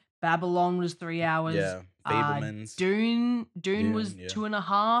Batman. Babylon was 3 hours. Yeah, Fablemans. Dune was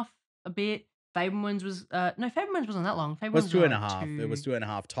 2.5 a bit. Fablemans was no, Fablemans wasn't that long. Fablemans was 2.5. It was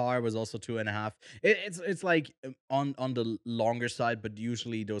 2.5. Tar was also 2.5. It's like on the longer side, but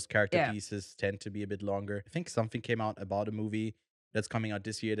usually those character pieces tend to be a bit longer. I think something came out about a movie that's coming out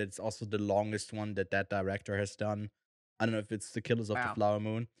this year that's also the longest one that director has done. I don't know if it's The Killers of the Flower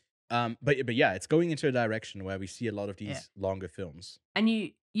Moon. But yeah, it's going into a direction where we see a lot of these longer films. And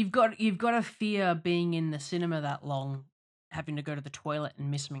you've got to fear being in the cinema that long, having to go to the toilet and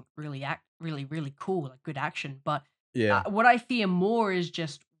miss something really cool, like good action. But what I fear more is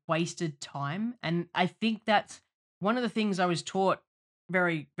just wasted time. And I think that's one of the things I was taught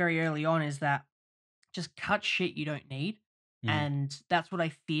very, very early on, is that just cut shit you don't need. And that's what I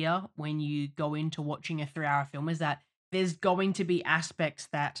fear when you go into watching a 3-hour film, is that there's going to be aspects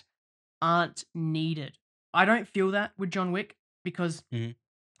that aren't needed. I don't feel that with John Wick because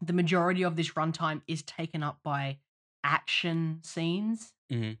the majority of this runtime is taken up by action scenes.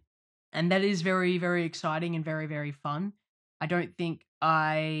 And that is very, very exciting and very, very fun. I don't think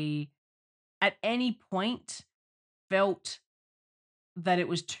I, at any point, felt that it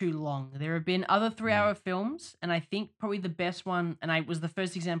was too long. There have been other 3-hour films, and I think probably the best one, and the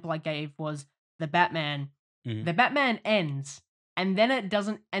first example I gave was the Batman. The Batman ends, and then it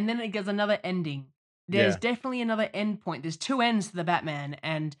doesn't, and then it gets another ending. There's definitely another end point. There's 2 ends to the Batman,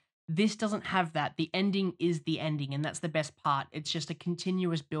 and this doesn't have that. The ending is the ending, and that's the best part. It's just a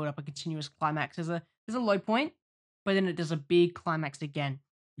continuous build-up, a continuous climax. There's a low point, but then it does a big climax again.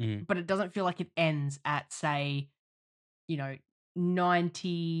 But it doesn't feel like it ends at, say,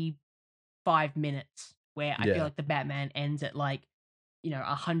 95 minutes, where I feel like the Batman ends at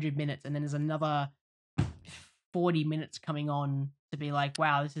 100 minutes, and then there's another 40 minutes coming on to be like,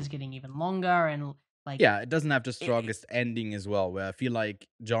 wow, this is getting even longer. And it doesn't have the strongest ending as well, where I feel like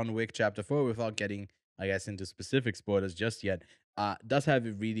John Wick Chapter 4, without getting, I guess, into specific spoilers just yet, does have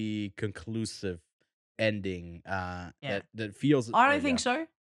a really conclusive ending. Yeah. That feels. I don't yeah. think so.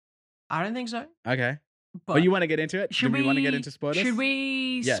 I don't think so. Okay. But you want to get into it? should Do we want to get into spoilers? Should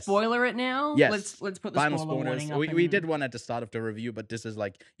we Yes. spoiler it now? Yes. Let's put the Final spoiler spoilers. warning up. We did one at the start of the review, but this is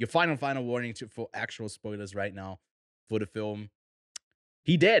like your final warning for actual spoilers right now for the film.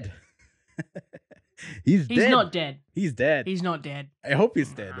 He dead. He's dead. He's not dead. He's dead. He's not dead. I hope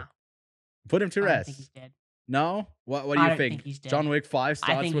he's dead. Nah, Put him to I rest. don't think he's dead. No? What do I you don't think? think he's dead. John Wick 5 I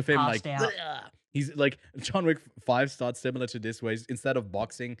starts think with he him passed like out. "Bleh." He's like John Wick 5 starts similar to this way. Instead of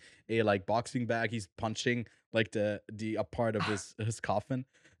boxing a like boxing bag, he's punching like the up part of his coffin.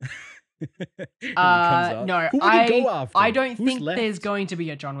 And he comes out. No, Who would he go after? I don't Who's think left? there's going to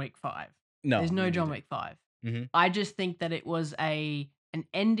be a John Wick 5. No. There's no me John neither. Wick 5. Mhm. I just think that it was an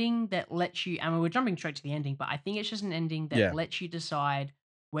ending that lets you, I mean, we're jumping straight to the ending, but I think it's just an ending that lets you decide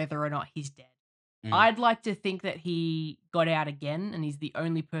whether or not he's dead. Mhm. I'd like to think that he got out again and he's the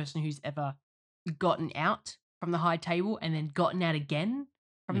only person who's ever gotten out from the high table and then gotten out again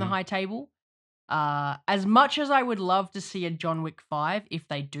from the Mhm. high table. As much as I would love to see a John Wick 5, if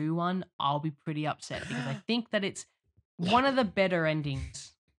they do one, I'll be pretty upset because I think that it's one of the better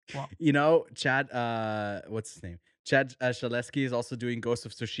endings. What? You know, Chad, what's his name? Chad Shaleski is also doing Ghost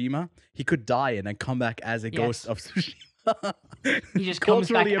of Tsushima. He could die and then come back as a ghost Yes. of Tsushima. He just comes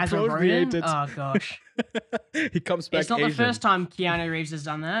back Culturally as a Ronin. appropriated. Oh gosh, He comes back it's not Asian. the first time Keanu Reeves has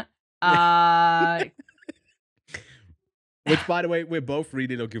done that. Which, by the way, we're both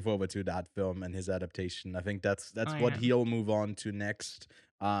really looking forward to that film and his adaptation. I think that's Oh, what yeah. he'll move on to next.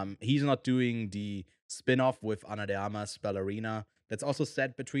 He's not doing the spin-off with Ana de Armas Ballerina. That's also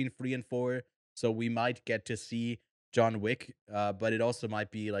set between 3 and 4. So we might get to see John Wick, but it also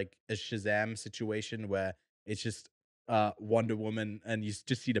might be like a Shazam situation where it's just Wonder Woman and you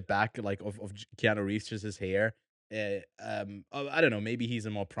just see the back like of Keanu Reeves, just his hair. I don't know, maybe he's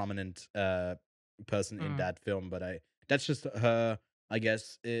a more prominent person in that film, but that's just her, I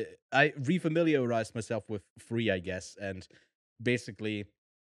guess. I refamiliarized myself with 3, I guess, and basically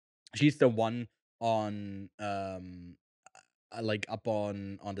she's the one on like up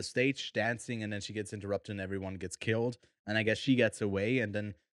on the stage dancing, and then she gets interrupted and everyone gets killed, and I guess she gets away, and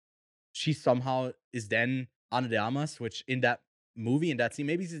then she somehow is then Ana de Armas, which in that movie, in that scene,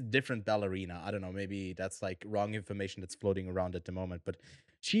 maybe she's a different ballerina. I don't know. Maybe that's like wrong information that's floating around at the moment. But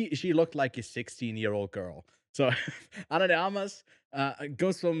she looked like a 16-year-old girl. So Ana de Armas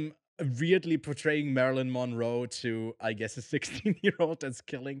goes from weirdly portraying Marilyn Monroe to, I guess, a 16-year-old that's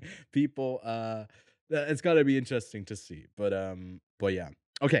killing people. It's gotta be interesting to see. But yeah.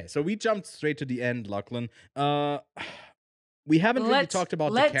 Okay, so we jumped straight to the end, Lachlan. We haven't really talked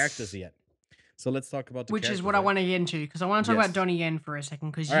about the characters yet. So let's talk about the which characters. is what I want to get into because I want to talk about Donnie Yen for a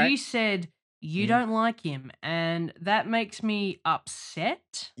second because All you right. said you don't like him and that makes me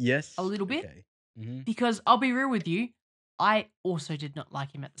upset Yes. a little bit Okay. Mhm. because I'll be real with you, I also did not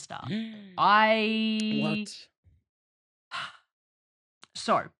like him at the start. What?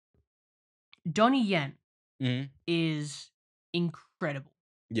 So, Donnie Yen Mhm. is incredible.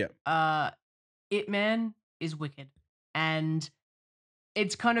 Yeah. Ip Man is wicked. And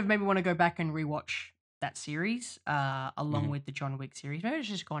it's kind of made me want to go back and rewatch that series along with the John Wick series. Maybe it's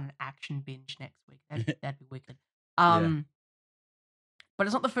just go on an action binge next week. That'd be wicked. But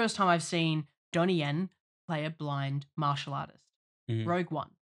it's not the first time I've seen Donnie Yen play a blind martial artist. Mhm. Rogue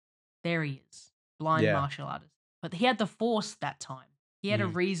One. There he is. Blind martial artist. But he had the force that time. He had a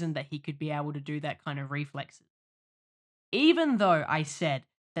reason that he could be able to do that kind of reflexes. Even though I said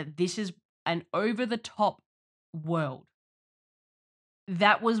that this is an over-the-top world,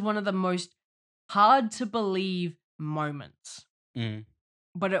 that was one of the most hard-to-believe moments. Mhm.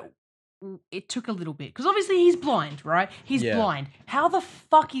 But it took a little bit. Because obviously he's blind, right? He's blind. How the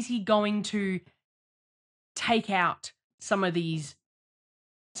fuck is he going to take out some of these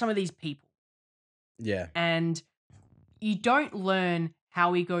people? Yeah. And you don't learn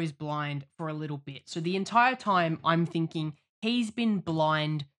how he goes blind for a little bit. So the entire time I'm thinking he's been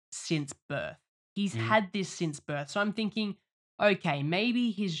blind since birth. He's had this since birth. So I'm thinking, okay,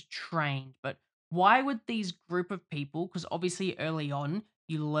 maybe he's trained, but why would these group of people, because obviously early on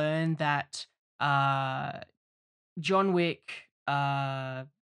you learn that John Wick,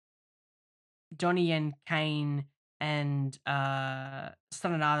 Donnie Yen Kane, and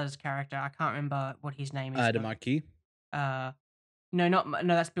Sanada's character, I can't remember what his name is. The Marquis. No,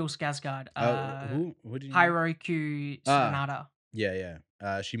 that's Bill Skarsgård. Who? Who did you? Hiroki Sanada. Yeah.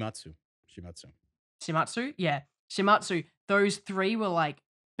 Shimatsu. Shimatsu? Yeah. Shimatsu. Those 3 were like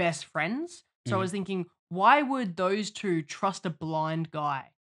best friends. So I Mhm. was thinking, why would those 2 trust a blind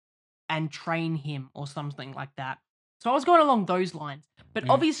guy and train him or something like that? So I was going along those lines. But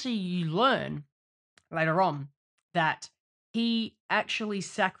obviously you learn later on that he actually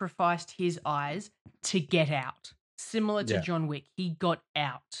sacrificed his eyes to get out. Similar to Yeah. John Wick, he got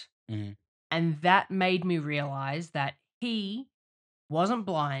out. Mhm. And that made me realize that he wasn't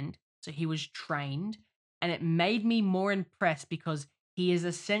blind, so he was trained. And it made me more impressed because he is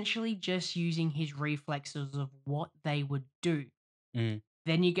essentially just using his reflexes of what they would do. Mhm.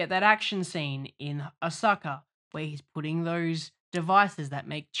 Then you get that action scene in Osaka where he's putting those devices that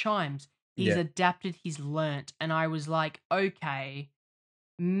make chimes. He's Yeah. adapted, he's learnt. And I was like, okay,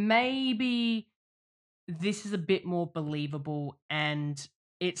 maybe this is a bit more believable. And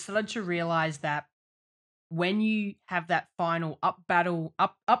it started to realize that when you have that final up battle,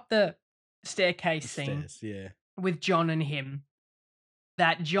 up the staircase scene Stairs, yeah. with John and him,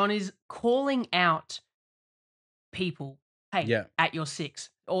 that John is calling out people, hey, Yeah. at your 6.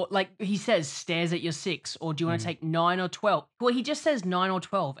 Or like he says, stairs at your 6, or do you want to Mhm. take 9 or 12? Well, he just says 9 or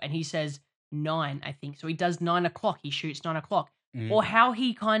 12, and he says 9, I think. So he does 9 o'clock, he shoots 9 o'clock. Mhm. Or how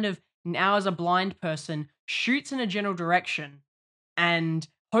he kind of, now as a blind person, shoots in a general direction and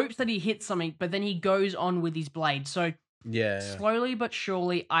hopes that he hits something, but then he goes on with his blade. So Yeah. slowly but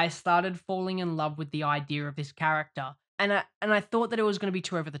surely, I started falling in love with the idea of this character, and I thought that it was going to be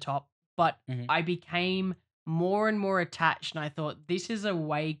too over the top, but Mhm. I became more and more attached, and I thought this is a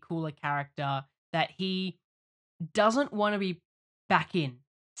way cooler character that he doesn't want to be back in.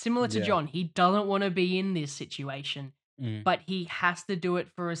 Similar to Yeah. John, he doesn't want to be in this situation, Mhm. but he has to do it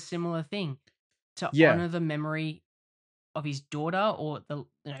for a similar thing to Yeah. honor the memory of his daughter, or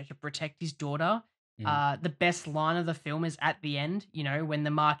to protect his daughter. Mhm. The best line of the film is at the end, when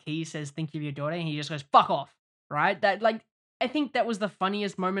the Marquis says, "Think of your daughter," and he just goes, "Fuck off!" Right? That, like, I think that was the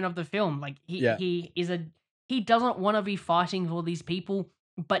funniest moment of the film. Like, Yeah. he doesn't want to be fighting for these people,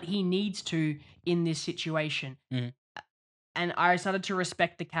 but he needs to in this situation. Mhm. And I started to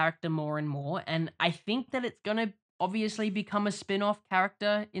respect the character more and more, and I think that it's gonna obviously become a spin-off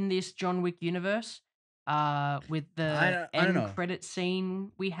character in this John Wick universe. With the I don't end know. credit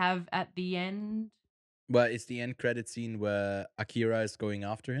scene we have at the end. But it's the end credit scene where Akira is going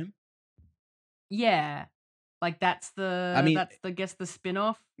after him. Yeah. Like I mean, guess the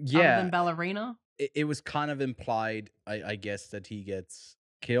spin-off other than yeah, Ballerina. it was kind of implied, I guess, that he gets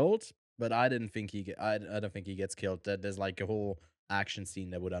killed, but I didn't think I don't think he gets killed. That there's like a whole action scene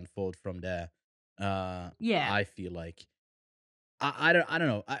that would unfold from there. Yeah. I feel like I don't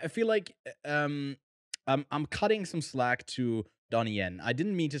know. I feel like I'm cutting some slack to Donnie Yen. I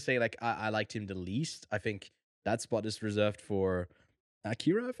didn't mean to say like I liked him the least. I think that spot is reserved for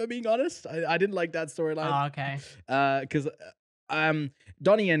Akira, if I'm being honest. I didn't like that storyline. Oh, okay. Because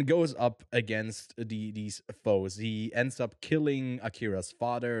Donnie Yen goes up against these foes. He ends up killing Akira's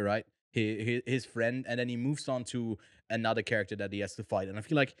father, right? His friend, and then he moves on to another character that he has to fight. And I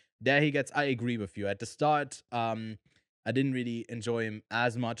feel like there he gets. I agree with you. At the start, I didn't really enjoy him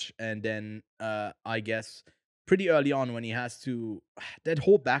as much, and then I guess pretty early on when he has to that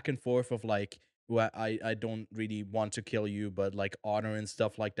whole back and forth of like, well, I don't really want to kill you, but like honor and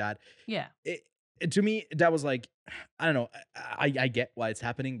stuff like that. Yeah. To me, that was like, I don't know. I get why it's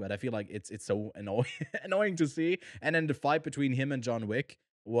happening, but I feel like it's so annoying annoying to see. And then the fight between him and John Wick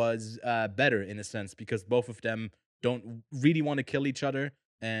was better in a sense because both of them don't really want to kill each other,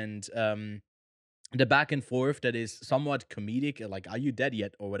 and the back and forth that is somewhat comedic, like "Are you dead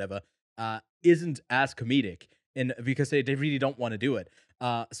yet?" or whatever, isn't as comedic, in because they really don't want to do it.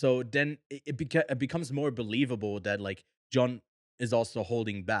 So then it becomes more believable that like John is also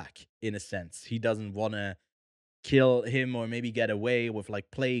holding back in a sense. He doesn't want to kill him or maybe get away with like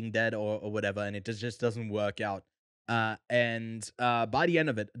playing dead or whatever, and it just doesn't work out. And by the end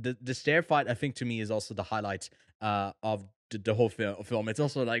of it, the stair fight, I think to me is also the highlight of the whole film. It's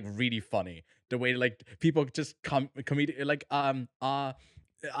also like really funny the way like people just come comedic like our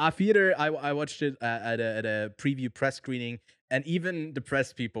theater. I watched it at a preview press screening, and even the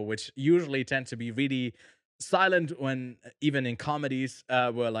press people, which usually tend to be really silent when even in comedies,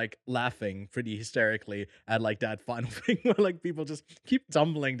 were like laughing pretty hysterically at like that final thing where like people just keep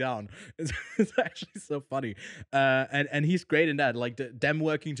tumbling down. It's actually so funny. And he's great in that. Like them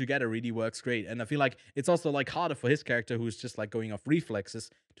working together really works great. And I feel like it's also like harder for his character, who's just like going off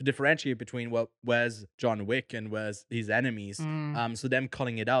reflexes, to differentiate between where's John Wick and where's his enemies. Mm. So them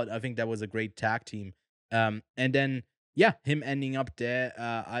calling it out, I think that was a great tag team. And then yeah, him ending up there,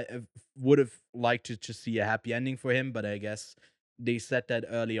 I would have liked to see a happy ending for him, but I guess they said that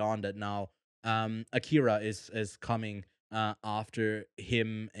early on that now Akira is coming after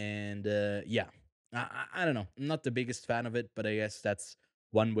him, and yeah, I don't know. I'm not the biggest fan of it, but I guess that's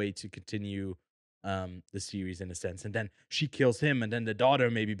one way to continue the series in a sense. And then she kills him, and then the daughter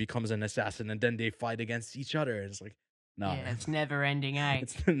maybe becomes an assassin, and then they fight against each other. It's like, no, Yeah, man. it's never ending, eh?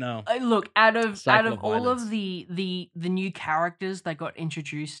 It's no Look, out cycle of of all violence. of the new characters that got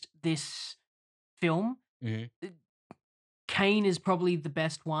introduced this film, Mhm. Kane is probably the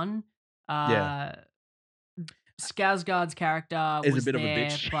best one. Yeah, Skarsgård's character is a was bit of a there,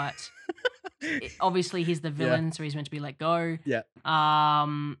 bitch. but obviously he's the Yeah, villain, so he's meant to be let go. yeah,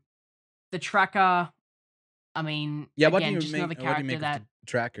 The tracker, I mean, yeah. What do again, you just another make? What do you character make of the that.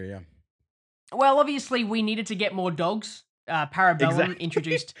 tracker? Yeah, Well, obviously we needed to get more dogs. Parabellum exactly,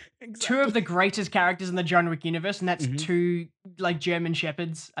 introduced two exactly. of the greatest characters in the John Wick universe, and that's Hmm. two like German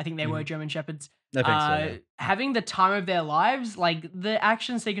shepherds. I think they were Hmm. German shepherds. I think so. Yeah, Having the time of their lives, like the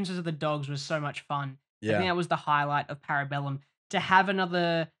action sequences of the dogs was so much fun. I think yeah, that was the highlight of Parabellum. To have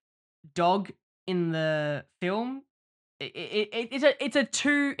another dog in the film, it's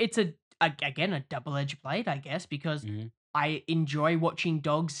again a double edged blade, I guess, because hmm, I enjoy watching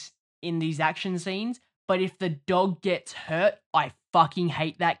dogs in these action scenes. But if the dog gets hurt, I fucking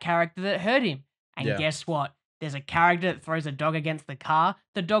hate that character that hurt him. And yeah, guess what? There's a character that throws a dog against the car.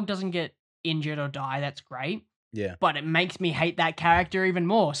 The dog doesn't get injured or die. That's great. yeah, But it makes me hate that character even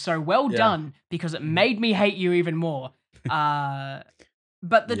more. So well yeah, done, because it mhm, made me hate you even more. Uh,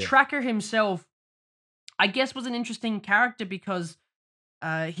 but the yeah, tracker himself, I guess, was an interesting character because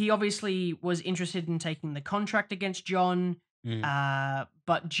he obviously was interested in taking the contract against John. mhm.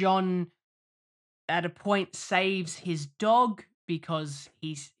 But John, at a point, saves his dog because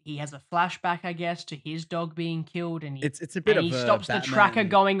he has a flashback, I guess, to his dog being killed, and It's a bit and of he a stops the tracker Batman.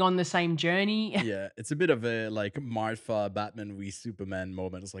 going on the same journey. Yeah, it's a bit of a like Martha Batman v Superman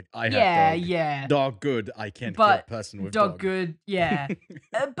moment. It's like I have Yeah, dog, yeah. dog good. I can't kill But person with dog dog. good, yeah.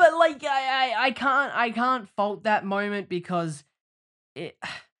 But like I can't fault that moment because it,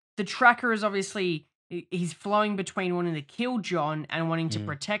 the tracker is obviously he's flowing between wanting to kill John and wanting to Mhm.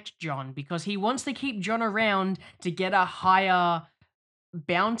 protect John because he wants to keep John around to get a higher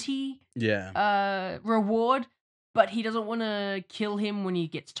bounty Yeah, reward, but he doesn't want to kill him when he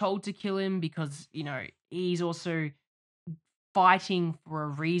gets told to kill him because, he's also fighting for a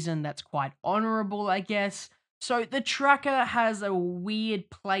reason that's quite honorable, I guess. So the tracker has a weird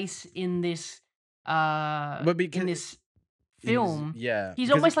place but in because this he's film. yeah He's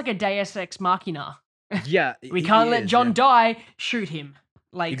because almost like a Deus Ex Machina. yeah We he can't let is, yeah, John die, shoot him.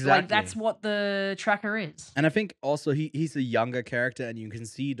 Like that's exactly. what the tracker is. And I think also he's a younger character, and you can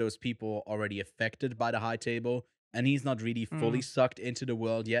see those people already affected by the high table, and he's not really fully Mm. sucked into the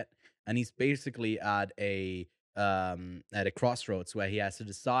world yet, and he's basically at a crossroads where he has to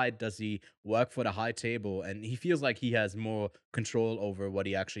decide, does he work for the high table, and he feels like he has more control over what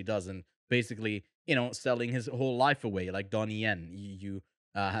he actually does, and basically, selling his whole life away like Donnie Yen. You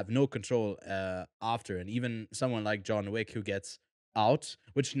have no control after, and even someone like John Wick who gets out,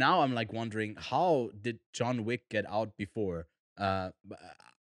 which now I'm like wondering, how did John Wick get out before? I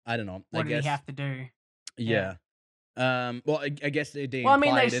don't know. I What did he guess have to do? Yeah. yeah. Well, I guess they Well, I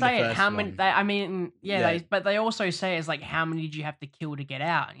mean, imply they it in the say it. How first many? one. I mean, yeah. Yeah. But they also say it's like, how many did you have to kill to get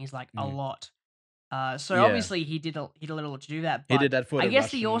out? And he's like, a Mhm. lot. So Yeah. obviously he did a little to do that. He But did that for I the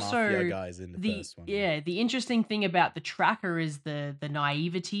guess he Russian mafia also guys in the the first one. Yeah. yeah the interesting thing about the tracker is the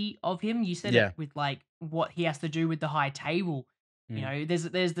naivety of him. You said Yeah. it with like what he has to do with the high table. Mm.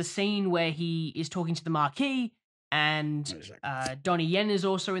 There's the scene where he is talking to the Marquis, and It's like, Donnie Yen is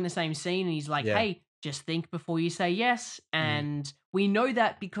also in the same scene, and he's like, yeah. "Hey, just think before you say yes." Mhm. And we know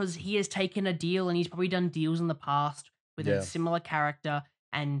that because he has taken a deal, and he's probably done deals in the past with a Yeah. similar character.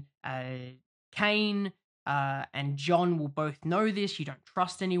 And Kane and John will both know this. You don't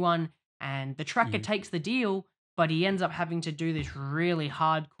trust anyone, and the tracker Mhm. takes the deal. But he ends up having to do this really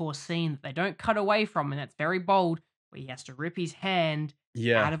hardcore scene that they don't cut away from, and that's very bold, where he has to rip his hand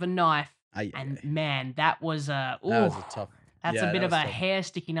Yeah. out of a knife. I And man, that was that was a tough. that's a Yeah, bit that of was a tough. hair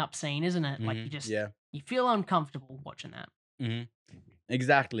sticking up scene, isn't it? Like Yeah. you feel uncomfortable watching that. Hmm.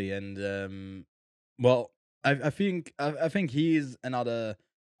 Exactly, and well, I think he's another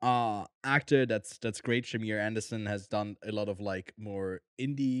actor that's great. Shamir Anderson has done a lot of like more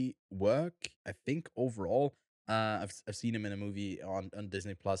indie work. I think overall, I've seen him in a movie on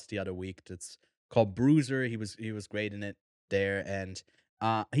Disney Plus the other week. That's called Bruiser. He was great in it there, and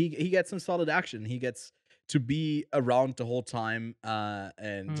he gets some solid action. He gets to be around the whole time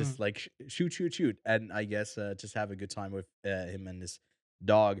and Mm. just like shoot, and I guess just have a good time with him and his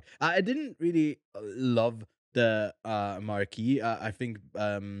dog. I didn't really love the Marquis. I think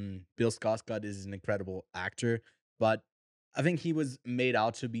Bill Skarsgård is an incredible actor, but I think he was made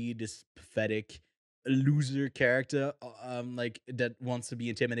out to be this pathetic. loser character, like that wants to be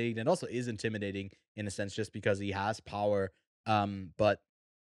intimidating and also is intimidating in a sense just because he has power. But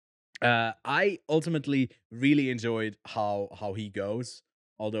I ultimately really enjoyed how he goes,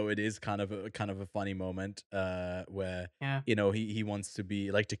 although it is kind of a funny moment where Yeah. he wants to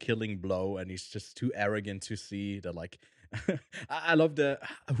be like the killing blow, and he's just too arrogant to see that like I love the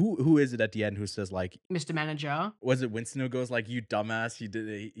who is it at the end who says like Mr. Manager. was it Winston who goes like you dumbass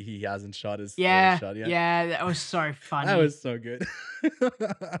he hasn't shot his Yeah. shot yet. Yeah, that was so funny. That was so good.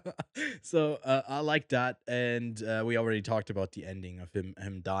 So I like that, and we already talked about the ending of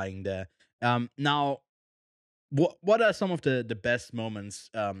him dying there. Now, what are some of the best moments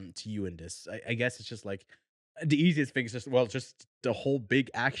to you in this? I guess it's just like the easiest thing is just the whole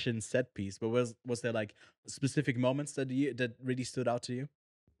big action set piece. But was there like specific moments that really stood out to you?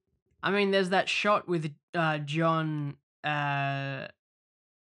 I mean, there's that shot with John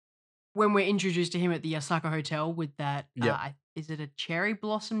when we're introduced to him at the Osaka hotel with that. Yeah. Is it a cherry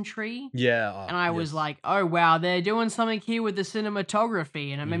blossom tree? Yeah, And I was yes. like, oh, wow, they're doing something here with the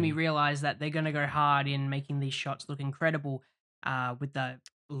cinematography. And it made me Mhm. realize that they're going to go hard in making these shots look incredible with the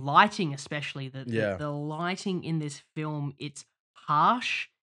lighting, especially. Yeah. The lighting in this film, it's harsh.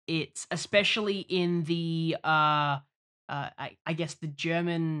 It's especially in the, I guess, the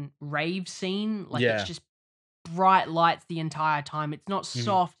German rave scene. Like, it's Yeah. just bright lights the entire time. It's not Mhm.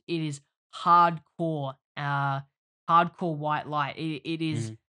 soft. It is hardcore. Hardcore white light. It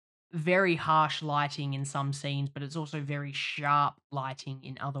is Mhm. very harsh lighting in some scenes, but it's also very sharp lighting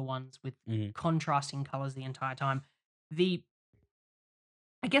in other ones with Mhm. contrasting colors the entire time.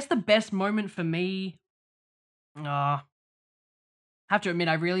 I guess the best moment for me, have to admit,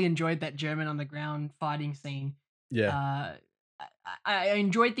 I really enjoyed that German on the ground fighting scene. Yeah. Uh, I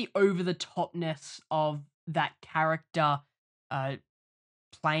enjoyed the over the topness of that character uh,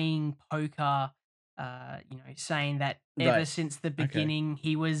 playing poker, saying that ever Right. since the Okay. beginning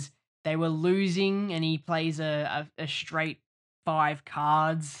they were losing, and he plays a straight 5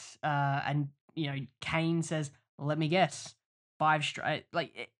 cards, and Kane says, "Let me guess, 5 straight."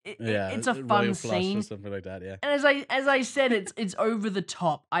 Like Yeah. it's a Royal fun flush or scene, something like that. Yeah. and as I said, it's over the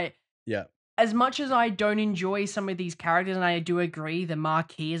top. Yeah. As much as I don't enjoy some of these characters, and I do agree the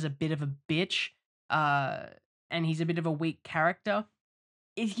Marquis is a bit of a bitch, uh, and he's a bit of a weak character,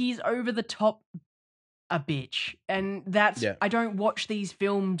 he's over the top a bitch. And Yeah. I don't watch these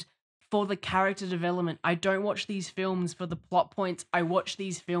films for the character development. I don't watch these films for the plot points. I watch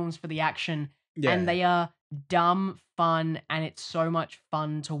these films for the action. And Yeah. they are dumb fun, and it's so much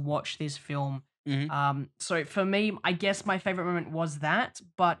fun to watch this film. Mhm. So for me, I guess my favorite moment was that,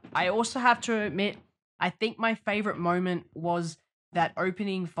 but I also have to admit, I think my favorite moment was that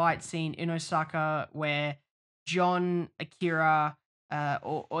opening fight scene in Osaka where John, Akira,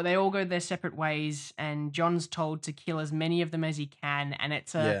 or they all go their separate ways, and John's told to kill as many of them as he can, and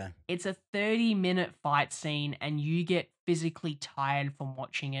Yeah. it's a 30-minute fight scene, and you get physically tired from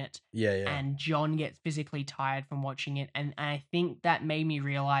watching it, Yeah. Yeah. and John gets physically tired from watching it, and I think that made me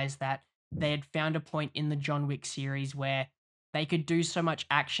realize that they had found a point in the John Wick series where they could do so much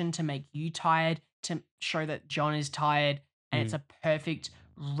action to make you tired, to show that John is tired, and it's Mhm. a perfect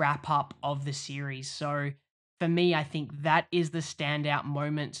wrap up of the series. So for me, I think that is the standout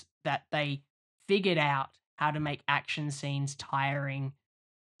moment, that they figured out how to make action scenes tiring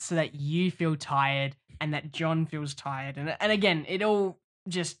so that you feel tired and that John feels tired. And again, it all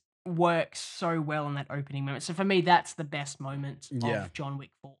just works so well in that opening moment. So for me, that's the best moment Yeah. of John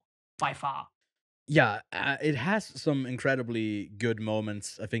Wick 4 by far. Yeah, it has some incredibly good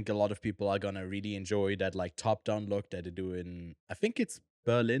moments. I think a lot of people are gonna really enjoy that like top-down look that they do in. I think it's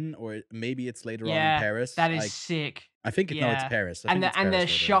Berlin or maybe it's later on in Yeah, Paris. that is sick. I think no, it's Yeah. Paris. I And think it's the Paris later on.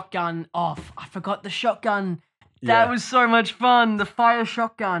 shotgun off. I forgot the shotgun. That Yeah, was so much fun. The fire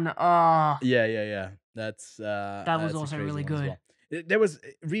shotgun. Oh, yeah. that was That's a also crazy really one as good. well. There was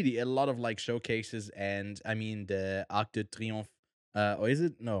really a lot of like showcases, and I mean the Arc de Triomphe, or is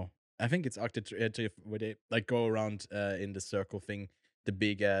it? No, I think it's Arc de Triomphe where they like go around in the circle thing, the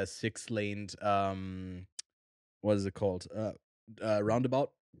big 6-laned what is it called?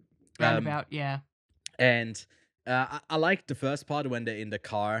 Roundabout. Um, Roundabout, yeah. and I like the first part when they're in the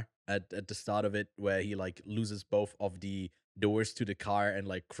car at the start of it, where he like loses both of the doors to the car and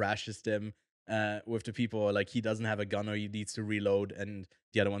like crashes them with the people. Or, like he doesn't have a gun or he needs to reload, and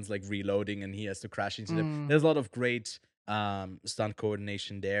the other one's like reloading and he has to crash into them. Mm, There's a lot of great stunt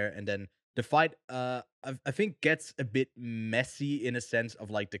coordination there, and then the fight I think gets a bit messy in a sense of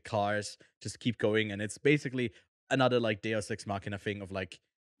like the cars just keep going, and it's basically another like Deus Ex Machina thing of like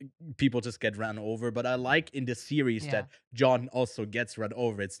people just get run over. But I like in the series yeah. that John also gets run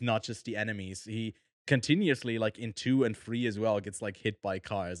over. It's not just the enemies. continuously, like in 2 and 3 as well, gets like hit by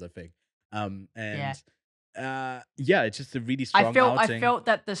cars, I think. Yeah. And yeah, it's just a really strong I outing. felt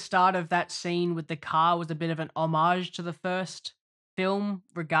that the start of that scene with the car was a bit of an homage to the first film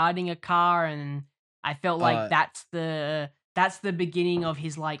regarding a car, and I felt like that's the beginning of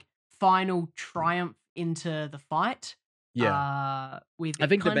his like final triumph into the fight. Yeah. With I it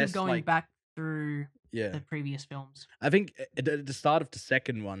think the kind of best, going like, back through yeah. the previous films. I think the start of the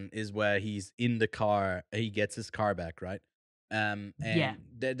second one is where he's in the car. He gets his car back, right? And Yeah.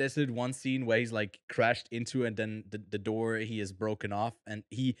 there's that one scene where he's like crashed into, and then the door he is broken off, and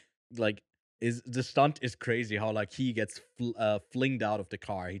he like is the stunt is crazy. How like he gets flinged out of the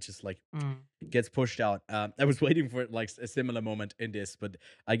car. He just like gets pushed out. I was waiting for like a similar moment in this, but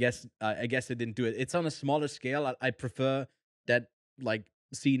I guess it didn't do it. It's on a smaller scale. I prefer that like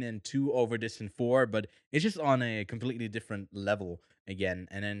scene in 2 over this in 4, but it's just on a completely different level again.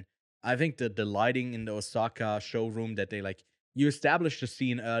 And then I think that the lighting in the Osaka showroom, that they like, you establish the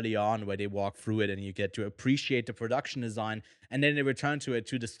scene early on where they walk through it and you get to appreciate the production design, and then they return to it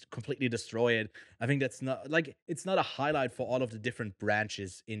to just completely destroy it. I think that's not like, it's not a highlight for all of the different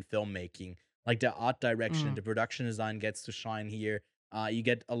branches in filmmaking. Like the art direction and the production design gets to shine here. You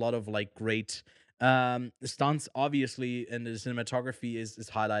get a lot of like great stunts, obviously, and the cinematography is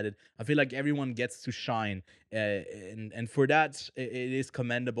highlighted. I feel like everyone gets to shine, and for that, it is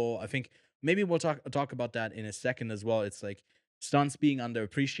commendable. I think maybe we'll talk about that in a second as well. It's like stunts being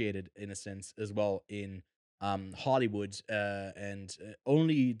underappreciated in a sense as well in Hollywood, and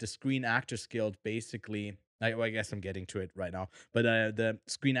only the Screen Actors Guild basically. I guess I'm getting to it right now, but the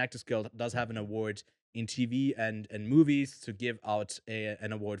Screen Actors Guild does have an award in TV and movies to give out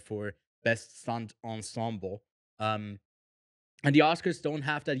an award for best stunt ensemble. And the Oscars don't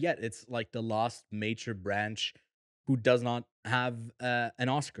have that yet. It's like the last major branch who does not have an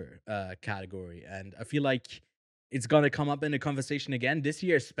Oscar category, and I feel like it's gonna come up in the conversation again this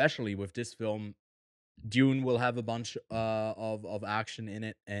year, especially with this film. Dune will have a bunch of action in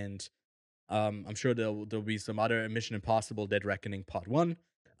it, and I'm sure there'll be some other Mission Impossible: Dead Reckoning Part 1.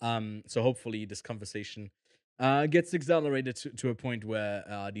 So hopefully this conversation gets accelerated to a point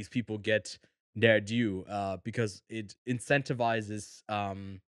where these people get their due, because it incentivizes uh,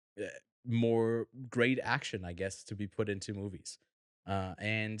 more great action, I guess, to be put into movies.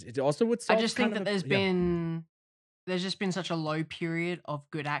 And it also would I solve just kind think of that yeah. there's just been such a low period of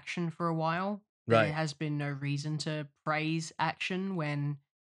good action for a while. There Right. has been no reason to praise action when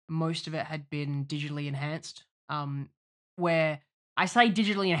most of it had been digitally enhanced. Where I say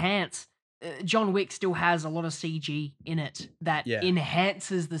digitally enhanced, John Wick still has a lot of CG in it that Yeah.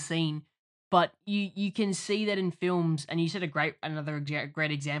 enhances the scene. But you can see that in films, and you said another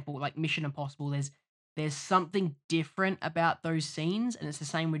great example, like Mission Impossible. There's something different about those scenes, and it's the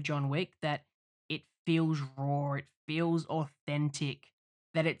same with John Wick, that it feels raw, it feels authentic,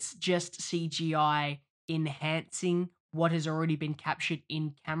 that it's just CGI enhancing what has already been captured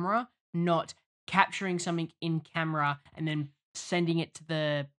in camera, not capturing something in camera and then sending it to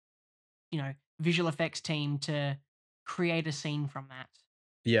the, visual effects team to create a scene from that.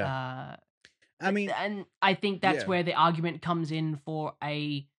 Yeah. Uh, I mean, and I think that's yeah. where the argument comes in for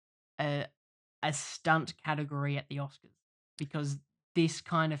a stunt category at the Oscars, because this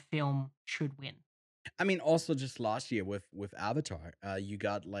kind of film should win. I mean, also just last year with Avatar, you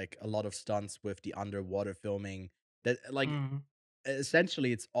got like a lot of stunts with the underwater filming. That like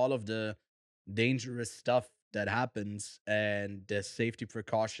essentially it's all of the dangerous stuff that happens and the safety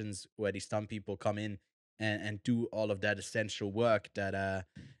precautions where the stunt people come in and do all of that essential work. That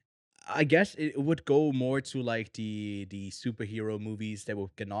I guess it would go more to like the superhero movies that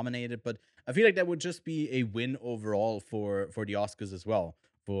would get nominated, but I feel like that would just be a win overall for the Oscars as well,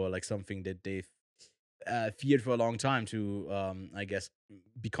 for like something that they've feared for a long time to, I guess,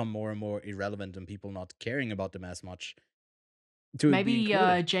 become more and more irrelevant and people not caring about them as much to be Maybe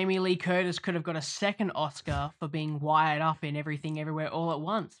included. Jamie Lee Curtis could have got a second Oscar for being wired up in Everything Everywhere All at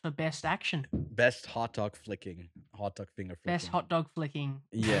Once for Best Action. Best hot dog finger flicking. Best hot dog flicking.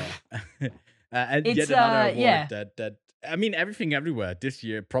 Yeah. And It's, yet another award yeah. that I mean, Everything Everywhere this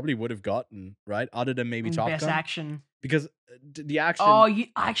year probably would have gotten, right? Other than maybe Top Best Gun. Action. Because the action. Oh,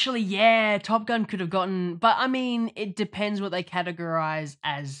 yeah, Top Gun could have gotten, but I mean, it depends what they categorize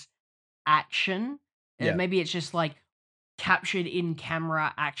as action. Yeah. Maybe it's just like captured in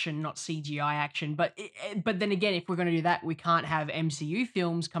camera action, not CGI action. But then again, if we're going to do that, we can't have MCU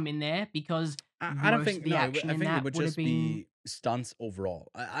films come in there, because I don't most think of the no. action I in think it that would would have just been. be stunts overall.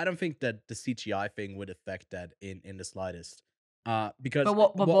 I don't think that the CGI thing would affect that in the slightest. Because But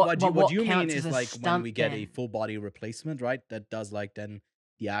what you mean counts as is a like when stunt we get a then? full body replacement, right? That does like then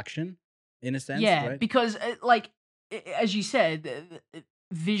the action. in a sense, Yeah, right? because like as you said,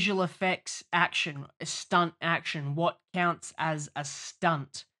 visual effects action, stunt action. What counts as a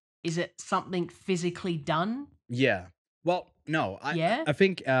stunt? Is it something physically done? Yeah. Well, no, Yeah. I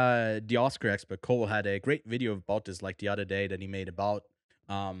think the Oscar expert Cole had a great video about this like the other day that he made about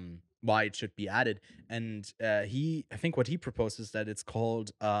why it should be added, and I think what he proposes is that it's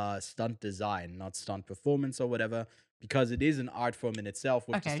called stunt design, not stunt performance or whatever, because it is an art form in itself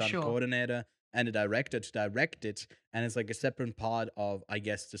with the Okay, stunt sure. coordinator and the director to direct it, and it's like a separate part of, I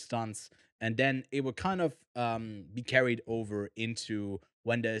guess, the stunts, and then it would kind of be carried over into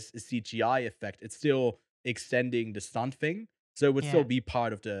when there's a CGI effect. It's still extending the stunt thing. So it would still Yeah. be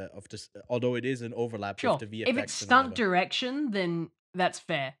part of this, although it is an overlap with Sure. the If it's VFX and stunt whatever. direction, then that's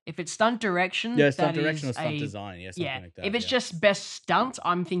fair. If it's stunt direction, Yeah, stunt that direction is or stunt design, yeah, yeah. something like If that. it's Yeah, just best stunt,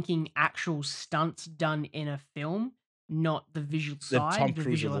 I'm thinking actual stunts done in a film, not the visual the Tom side, the Cruise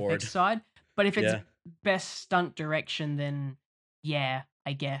visual award. effects side. But if it's Yeah, best stunt direction, then yeah,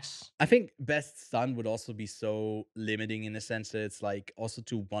 I guess. I think best stunt would also be so limiting in a sense that it's like also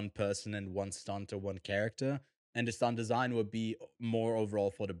to one person and one stunt or one character, and the stunt design would be more overall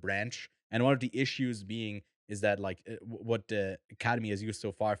for the branch. And one of the issues being is that like what the Academy has used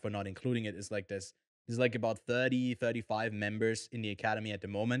so far for not including it is like there's like about 35 members in the Academy at the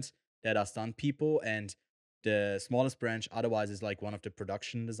moment that are stunt people, and the smallest branch otherwise is like one of the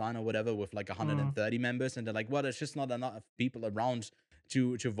production design or whatever with like Mm, 130 members, and they're like, well, there's just not enough people around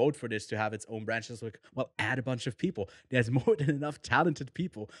to vote for this to have its own branches. Like, well, add a bunch of people. There's more than enough talented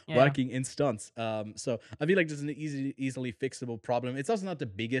people yeah. working in stunts. So I feel like this is an easily fixable problem. It's also not the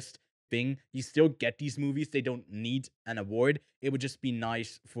biggest thing. You still get these movies. They don't need an award. It would just be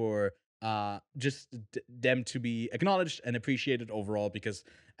nice for just them to be acknowledged and appreciated overall, because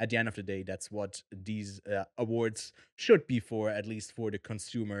at the end of the day, that's what these awards should be for, at least for the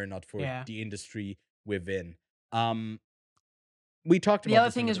consumer, not for Yeah. the industry within. Um, we talked The about other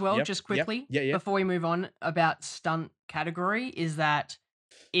this in thing as the well, yep, just yep, quickly, yeah, yeah, before we move on about stunt category, is that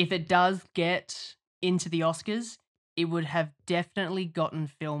if it does get into the Oscars, it would have definitely gotten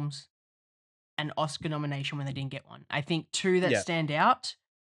films an Oscar nomination when they didn't get one. I think two that yeah. stand out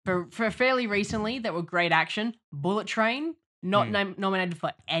for fairly recently that were great action. Bullet Train, not Mm, nominated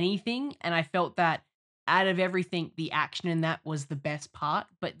for anything, and I felt that out of everything, the action in that was the best part,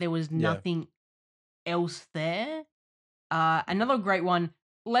 but there was yeah, nothing else there. Another great one,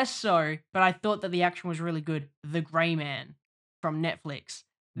 less so, but I thought that the action was really good. The Gray Man from Netflix.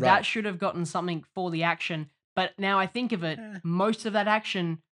 That right. should have gotten something for the action, but now I think of it, Eh, most of that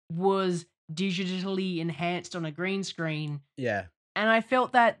action was digitally enhanced on a green screen, yeah, and I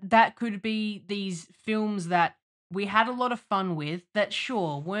felt that that could be these films that we had a lot of fun with that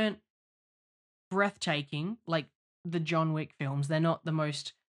sure weren't breathtaking like the John Wick films. They're not the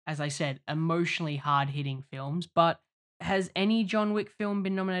most, as I said, emotionally hard hitting films. But has any John Wick film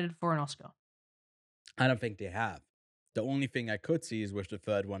been nominated for an Oscar? I don't think they have. The only thing I could see is with the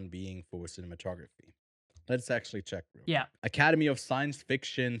third one being for cinematography. Let's actually check real Yeah. quick. Academy of Science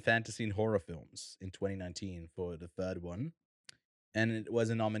Fiction, Fantasy, and Horror Films in 2019 for the third one, and it was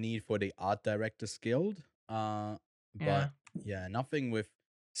a nominee for the Art Directors Guild. Yeah. But yeah, nothing with.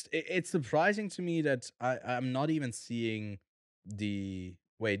 It's surprising to me that I'm not even seeing the.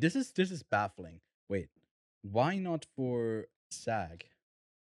 Wait, this is baffling. Wait, why not for SAG,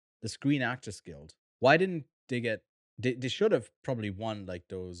 the Screen Actors Guild? Why didn't they get? They should have probably won like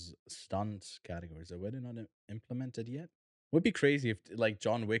those stunt categories. Or were they not implemented yet? Would be crazy if like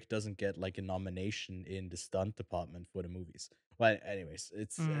John Wick doesn't get like a nomination in the stunt department for the movies. Well, anyways,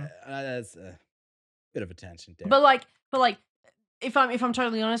 it's Mm. that's a bit of a tangent there. But like, if I'm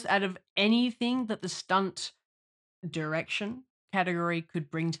totally honest, out of anything that the stunt direction category could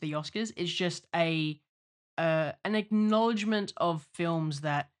bring to the Oscars, it's just an acknowledgement of films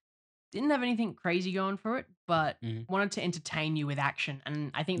that didn't have anything crazy going for it, but Mhm. wanted to entertain you with action. And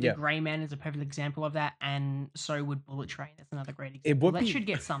I think The Yeah, Grey Man is a perfect example of that, and so would Bullet Train. That's another great it example. would That be. should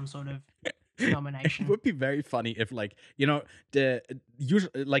get some sort of It nomination. would be very funny if, like, the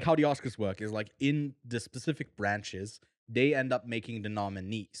usually like how the Oscars work is like in the specific branches they end up making the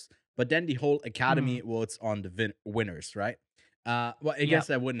nominees, but then the whole Academy Mm, votes on the winners, right? Well, I guess yep.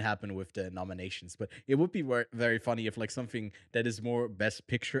 that wouldn't happen with the nominations, but it would be very funny if like something that is more Best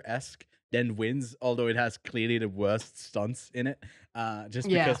Picture esque then wins, although it has clearly the worst stunts in it. Just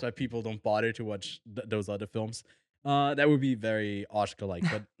Yeah. because like people don't bother to watch those other films. That would be very Oscar like,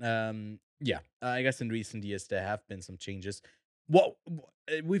 but yeah, I guess in recent years there have been some changes.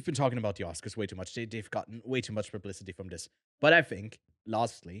 We've been talking about the Oscars way too much. They've gotten way too much publicity from this. But I think,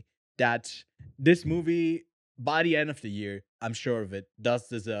 lastly, that this movie by the end of the year, I'm sure of it, does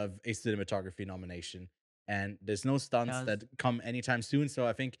deserve a cinematography nomination. And there's no stunts Does. that come anytime soon. So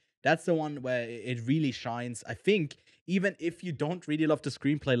I think that's the one where it really shines. I think even if you don't really love the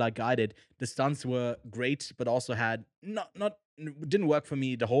screenplay like I did, the stunts were great, but also had not didn't work for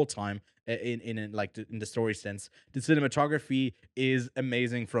me the whole time in the story sense. The cinematography is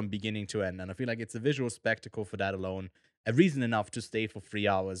amazing from beginning to end, and I feel like it's a visual spectacle for that alone. A reason enough to stay for 3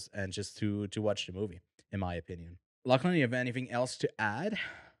 hours and just to watch the movie, in my opinion. Lachlan, you have anything else to add?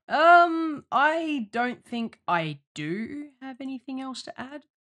 I don't think I do have anything else to add.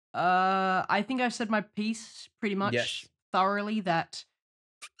 I think I've said my piece pretty much Yes. thoroughly, that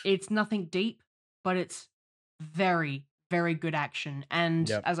it's nothing deep, but it's very, very good action. And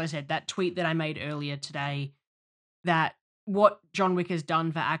Yep. as I said, that tweet that I made earlier today, that what John Wick has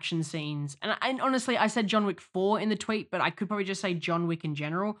done for action scenes, and honestly, I said John Wick 4 in the tweet, but I could probably just say John Wick in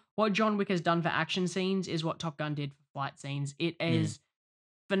general. What John Wick has done for action scenes is what Top Gun did for flight scenes. It is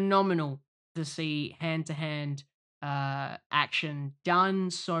phenomenal to see hand-to-hand action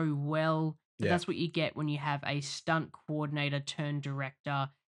done so well. But Yeah. that's what you get when you have a stunt coordinator turned director.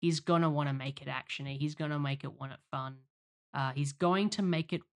 He's gonna want to make it actiony. He's gonna make it want it fun. He's going to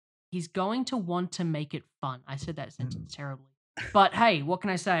want to make it fun. I said that sentence terribly. But hey, what can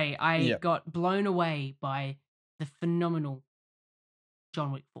I say? I Yep. got blown away by the phenomenal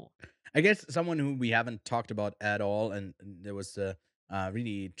John Wick 4. I guess someone who we haven't talked about at all, and there was a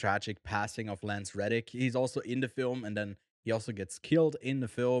really tragic passing of Lance Reddick. He's also in the film, and then he also gets killed in the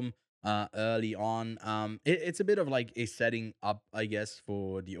film early on. It's a bit of like a setting up, I guess,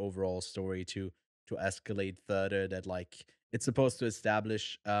 for the overall story to escalate further. That like it's supposed to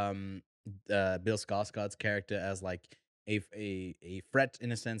establish Bill Skarsgård's character as like a threat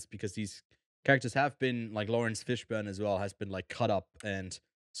in a sense, because these characters have been like Lawrence Fishburne as well has been like cut up, and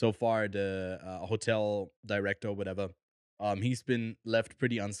so far the hotel director or whatever, he's been left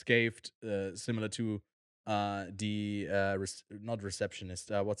pretty unscathed, similar to the not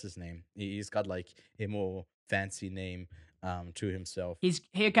receptionist, what's his name, he's got like a more fancy name to himself.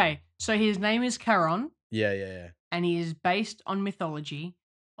 Okay, so his name is Charon, Yeah. and he is based on mythology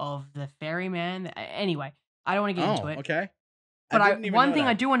of the ferryman. Anyway, I don't want to get into it. Okay. But didn't even one know thing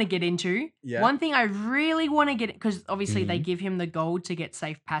I that. do want to get into, Yeah. one thing I really want to get, because obviously they Mhm. give him the gold to get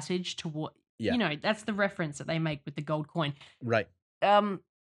safe passage to what, Yeah. that's the reference that they make with the gold coin. Right.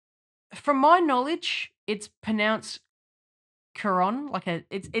 From my knowledge, it's pronounced Charon, like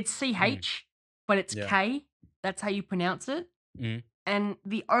it's CH, but it's Yeah. K. That's how you pronounce it. Mhm. And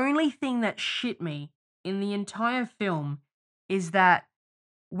the only thing that shit me in the entire film is that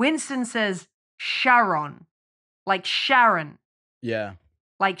Winston says Sharon, like Sharon, Yeah.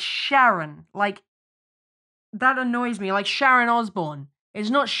 like Sharon, like that annoys me. Like Sharon Osbourne. It's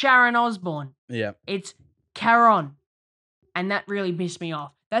not Sharon Osbourne. Yeah. It's Charon. And that really pissed me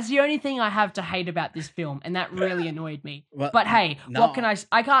off. That's the only thing I have to hate about this film, and that really annoyed me. Well, But hey, now- what can I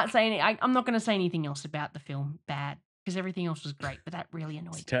can't say any. I'm not going to say anything else about the film bad, because everything else was great. But that really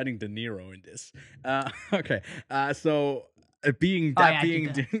annoyed It's me. turning De Niro in this. Okay. So being Oh, that yeah, I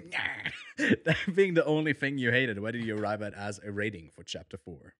being did that being the only thing you hated, where did you arrive at as a rating for chapter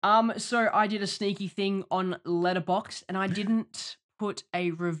 4? So I did a sneaky thing on Letterboxd, and I didn't put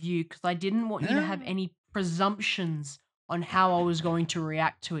a review because I didn't want you to have any presumptions on how I was going to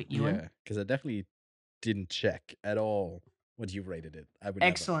react to it, Ewan. Yeah, because I definitely didn't check at all what you rated it. I would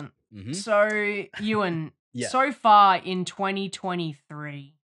Excellent. Never. So, Ewan, Yeah. so far in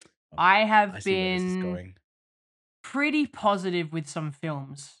 2023, I I have see where this is been going. pretty positive with some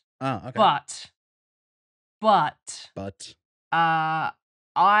films, Ah, okay. but But I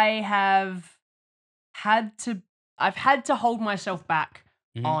have I've had to hold myself back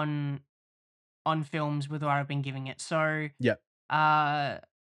Mhm. on films with what I've been giving it. So, yeah,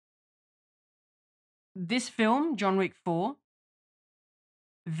 this film, John Wick 4,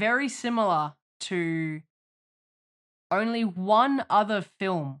 very similar to only one other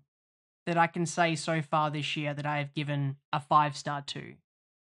film that I can say so far this year that I have given a 5-star to.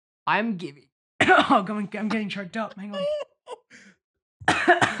 I'm giving. Oh, I'm getting choked up. Hang on.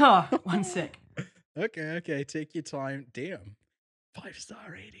 Oh, 1 sec. Okay, take your time. Damn.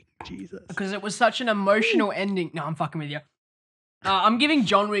 5-star rating. Jesus. Because it was such an emotional ending. No, I'm fucking with you. I'm giving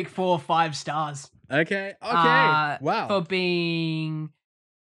John Wick 4 5 stars. Okay. Wow. For being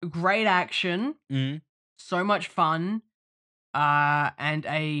great action, Mhm. so much fun, and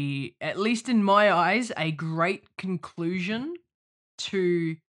at least in my eyes, a great conclusion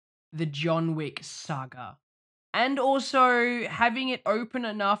to the John Wick saga. And also having it open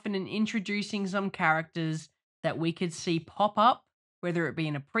enough and in introducing some characters that we could see pop up, whether it be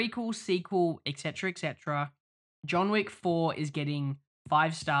in a prequel, sequel, etc., etc. John Wick 4 is getting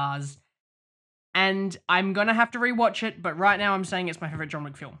 5 stars, and I'm gonna have to rewatch it, but right now I'm saying it's my favorite John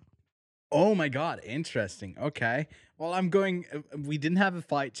Wick film. Oh my god, interesting. Okay. Well, I'm going. We didn't have a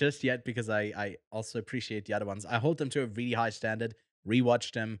fight just yet because I also appreciate the other ones. I hold them to a really high standard.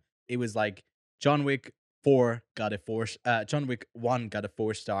 Rewatched them. It was like John Wick 4 got a 4. John Wick 1 got a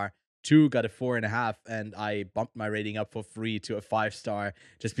 4-star. 2 got a 4.5, and I bumped my rating up for free to a 5-star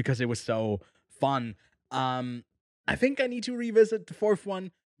just because it was so fun. I think I need to revisit the fourth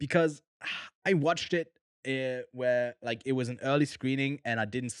one because I watched it where like it was an early screening and I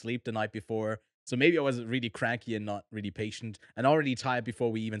didn't sleep the night before. So maybe I was really cranky and not really patient and already tired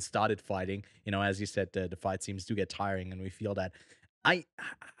before we even started fighting. You know, as you said, the fight seems to get tiring and we feel that. I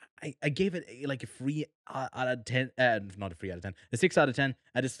I gave it like a 3 out of 10, not a 3 out of 10, a 6 out of 10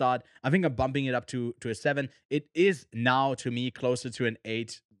 at the start. I think I'm bumping it up to a 7. It is now to me closer to an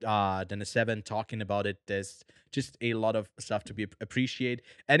 8 than a 7. Talking about it, there's just a lot of stuff to be appreciate,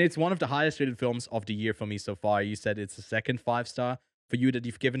 and it's one of the highest rated films of the year for me so far. You said it's the second 5-star for you that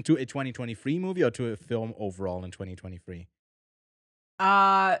you've given to a 2023 movie or to a film overall in 2023.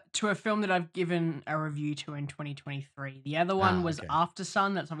 To a film that I've given a review to in 2023. The other one was Okay. After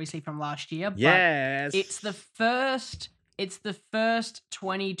Sun. That's obviously from last year. But Yes, it's the first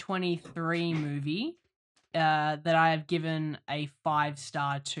 2023 movie that I have given a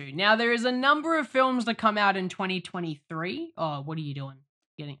 5-star to. Now there is a number of films that come out in 2023. Oh, what are you doing?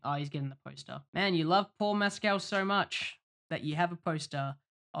 He's getting the poster. Man, you love Paul Mescal so much that you have a poster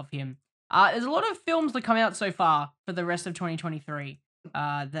of him. There's a lot of films that come out so far for the rest of 2023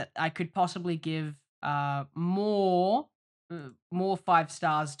 that I could possibly give more 5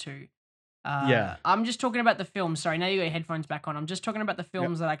 stars to. Yeah. I'm just talking about the films. Sorry, now you got your headphones back on. I'm just talking about the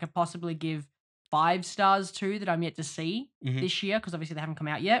films that I could possibly give 5 stars to that I'm yet to see this year, because obviously they haven't come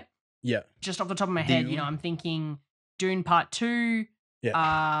out yet. Yeah. Just off the top of my head, Dune. I'm thinking Dune Part 2.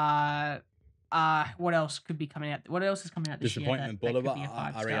 Yeah. What else could be coming out? What else is coming out this year? Disappointment that could Boulevard, be a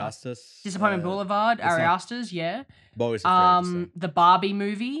 5-star? Ariastas. Disappointment Boulevard, it's not- Ariastas, yeah. Bo's afraid to say. The Barbie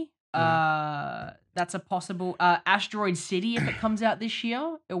movie. That's a possible Asteroid City if it comes out this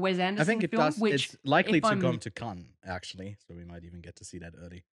year. A Wes Anderson I think it film, does. which It's likely if to I'm- come to Cannes, actually, so we might even get to see that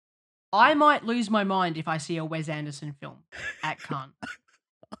early. I might lose my mind if I see a Wes Anderson film at Cannes. I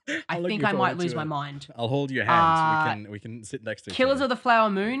I'm think looking I might forward lose to my it. mind. I'll hold your hands. We can sit next to each Killers other. of the Flower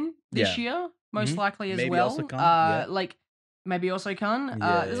Moon this Yeah. year, most Mhm. likely as Maybe well. also Cannes, yeah. Like maybe also Cannes.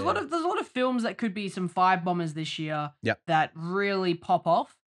 Yeah, There's a yeah, lot of films that could be some 5 bombers this year. Yep. That really pop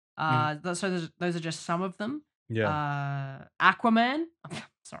off. So those are just some of them. Yeah. Aquaman.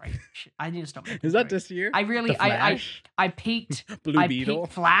 Sorry, shit, I need to stop. Is that this year? I really, The Flash? I peaked. Blue I Beetle?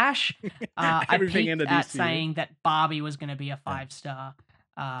 peaked Flash. I Everything in peaked the at DCU. saying that Barbie was going to be a 5-star.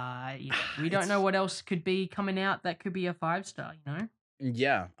 We don't know what else could be coming out that could be a 5-star.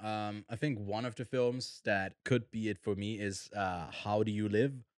 Yeah. I think one of the films that could be it for me is How Do You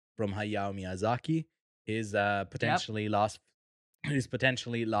Live from Hayao Miyazaki. His potentially last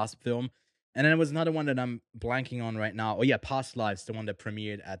film. And then there was another one that I'm blanking on right now. Oh yeah, Past Lives, the one that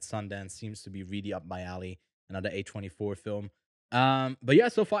premiered at Sundance, seems to be really up my alley. Another A24 film. But yeah,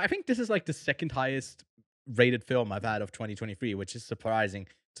 so far I think this is like the second highest rated film I've had of 2023, which is surprising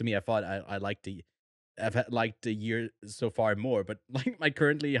to me. I thought I've liked the year so far more, but like my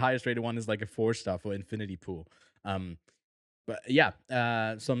currently highest rated one is like a 4-star for Infinity Pool. But yeah,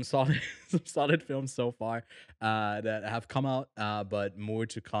 some solid films so far that have come out, but more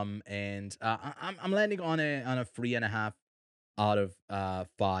to come. And I'm landing on a 3.5 out of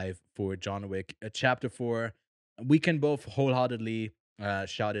 5 for John Wick. Chapter 4, we can both wholeheartedly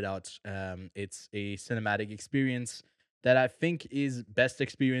shout it out. It's a cinematic experience that I think is best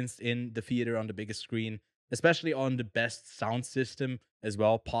experienced in the theater on the biggest screen, especially on the best sound system as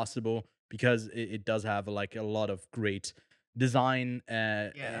well possible, because it does have like a lot of great design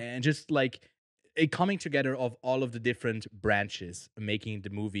and just like a coming together of all of the different branches, making the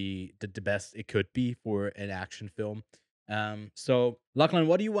movie the best it could be for an action film. So Lachlan,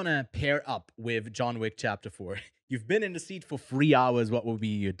 what do you want to pair up with John Wick Chapter 4? You've been in the seat for 3 hours. What would be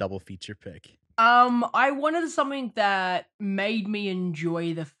your double feature pick? I wanted something that made me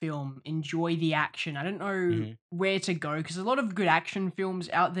enjoy the film, enjoy the action. I don't know where to go because there's a lot of good action films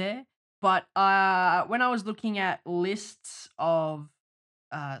out there. But when I was looking at lists of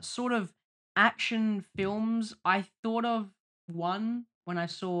sort of action films, I thought of one when I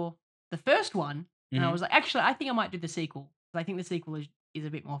saw the first one, and I was like, actually, I think I might do the sequel. I think the sequel is a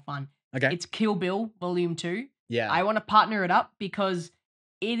bit more fun. Okay. It's Kill Bill Volume 2. Yeah. I want to partner it up because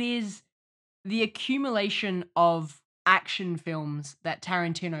it is the accumulation of action films that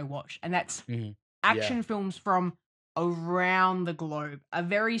Tarantino watched, and that's action films from around the globe. A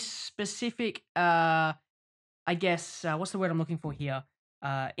very specific, I guess, what's the word I'm looking for here?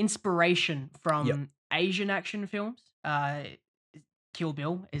 Inspiration from Asian action films. Kill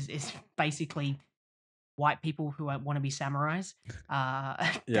Bill is basically white people who want to be samurais.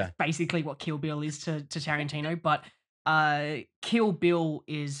 That's basically what Kill Bill is to Tarantino. But Kill Bill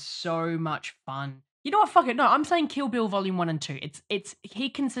is so much fun. You know what? Fuck it. No, I'm saying Kill Bill Volume 1 and 2. He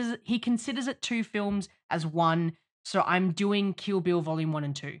considers it two films as one. So I'm doing Kill Bill Volume 1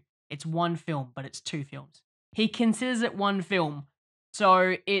 and 2. It's one film, but it's two films. He considers it one film.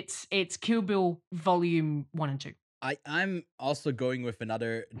 So it's Kill Bill Volume 1 and 2. I'm also going with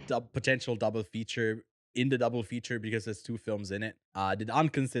another potential double feature in the double feature because there's two films in it that I'm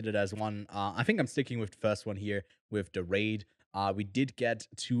considered as one. I think I'm sticking with the first one here with The Raid. We did get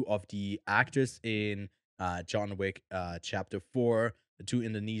two of the actors in John Wick Chapter 4, the two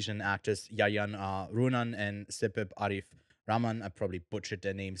Indonesian actors, Yayan Runan and Sepip Arif Rahman. I probably butchered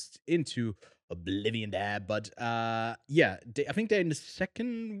their names into oblivion there, but I think they're in the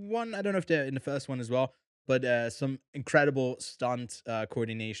second one. I don't know if they're in the first one as well, but some incredible stunt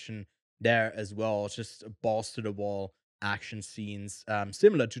coordination there as well. Just balls to the wall action scenes,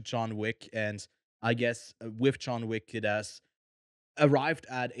 similar to John Wick. And I guess with John Wick, it has arrived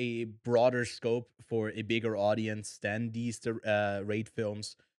at a broader scope for a bigger audience than these Raid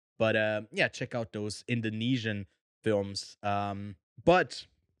films. But check out those Indonesian films. But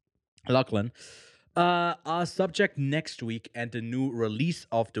Lachlan, our subject next week and the new release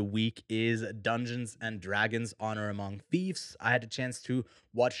of the week is Dungeons and Dragons: Honor Among Thieves. I had a chance to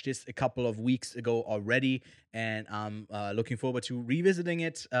watch this a couple of weeks ago already, and I'm looking forward to revisiting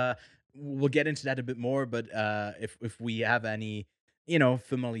it. We'll get into that a bit more, but if we have any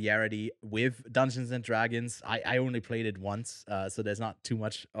familiarity with Dungeons and Dragons, I only played it once, so there's not too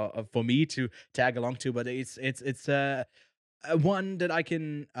much for me to tag along to, but it's one that I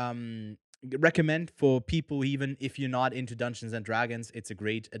can recommend for people, even if you're not into Dungeons and Dragons. It's a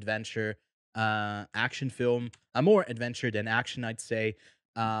great adventure action film, more adventure than action, I'd say.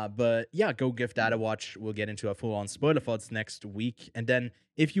 But yeah, go give that a watch. We'll get into a full-on spoiler thoughts next week. And then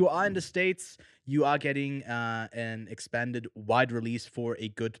if you are in the States, you are getting an expanded wide release for A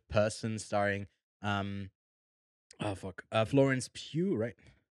Good Person starring Florence Pugh, right?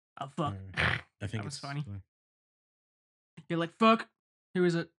 Oh, fuck. I think that was funny. You're like, fuck. Who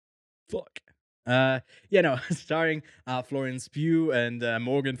is it? Fuck. Starring Florence Pugh and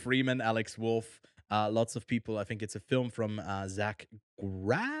Morgan Freeman, Alex Wolff, lots of people. I think it's a film from Zach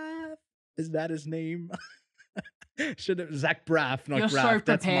Braff. Is that his name? Zach Braff, not You're Braff. so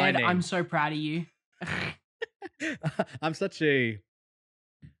That's my prepared. name. I'm so proud of you. I'm such a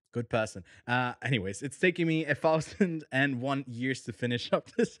good person. Anyways, it's taking me 1,001 years to finish up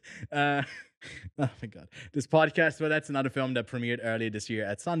this. Oh my god, this podcast. But that's another film that premiered earlier this year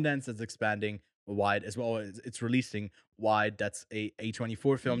at Sundance. It's expanding wide as well. It's releasing wide. That's a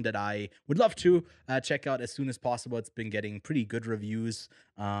A24 film that I would love to check out as soon as possible. It's been getting pretty good reviews,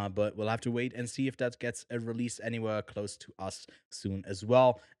 but we'll have to wait and see if that gets a release anywhere close to us soon as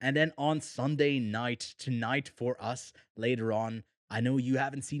well. And then on Sunday night, tonight for us, later on, I know you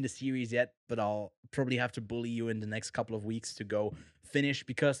haven't seen the series yet, but I'll probably have to bully you in the next couple of weeks to go finish,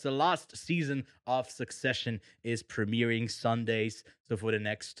 because the last season of Succession is premiering Sundays. So for the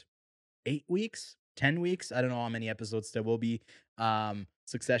next 8 weeks, 10 weeks, I don't know how many episodes there will be.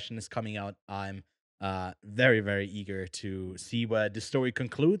 Succession is coming out. I'm very, very eager to see where the story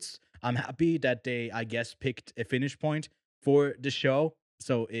concludes. I'm happy that they, I guess, picked a finish point for the show,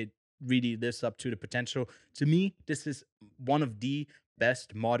 so it really lives up to the potential. To me, this is one of the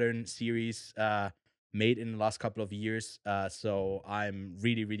best modern series made in the last couple of years. So I'm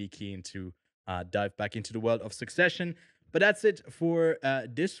really, really keen to dive back into the world of Succession. But that's it for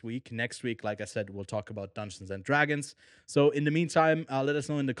this week. Next week, like I said, we'll talk about Dungeons and Dragons. So in the meantime, let us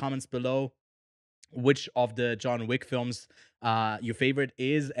know in the comments below which of the John Wick films your favorite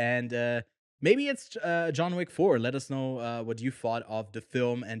is, and maybe it's John Wick 4. Let us know what you thought of the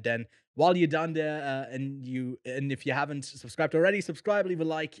film. And then while you're done there, and if you haven't subscribed already, subscribe, leave a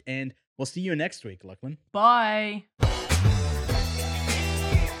like, and we'll see you next week, Lachlan. Bye.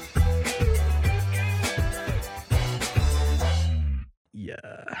 Yeah.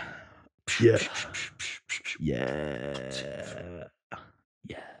 Yeah. Yeah.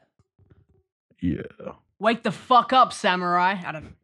 Yeah. Yeah. Wake the fuck up, samurai. I don't know.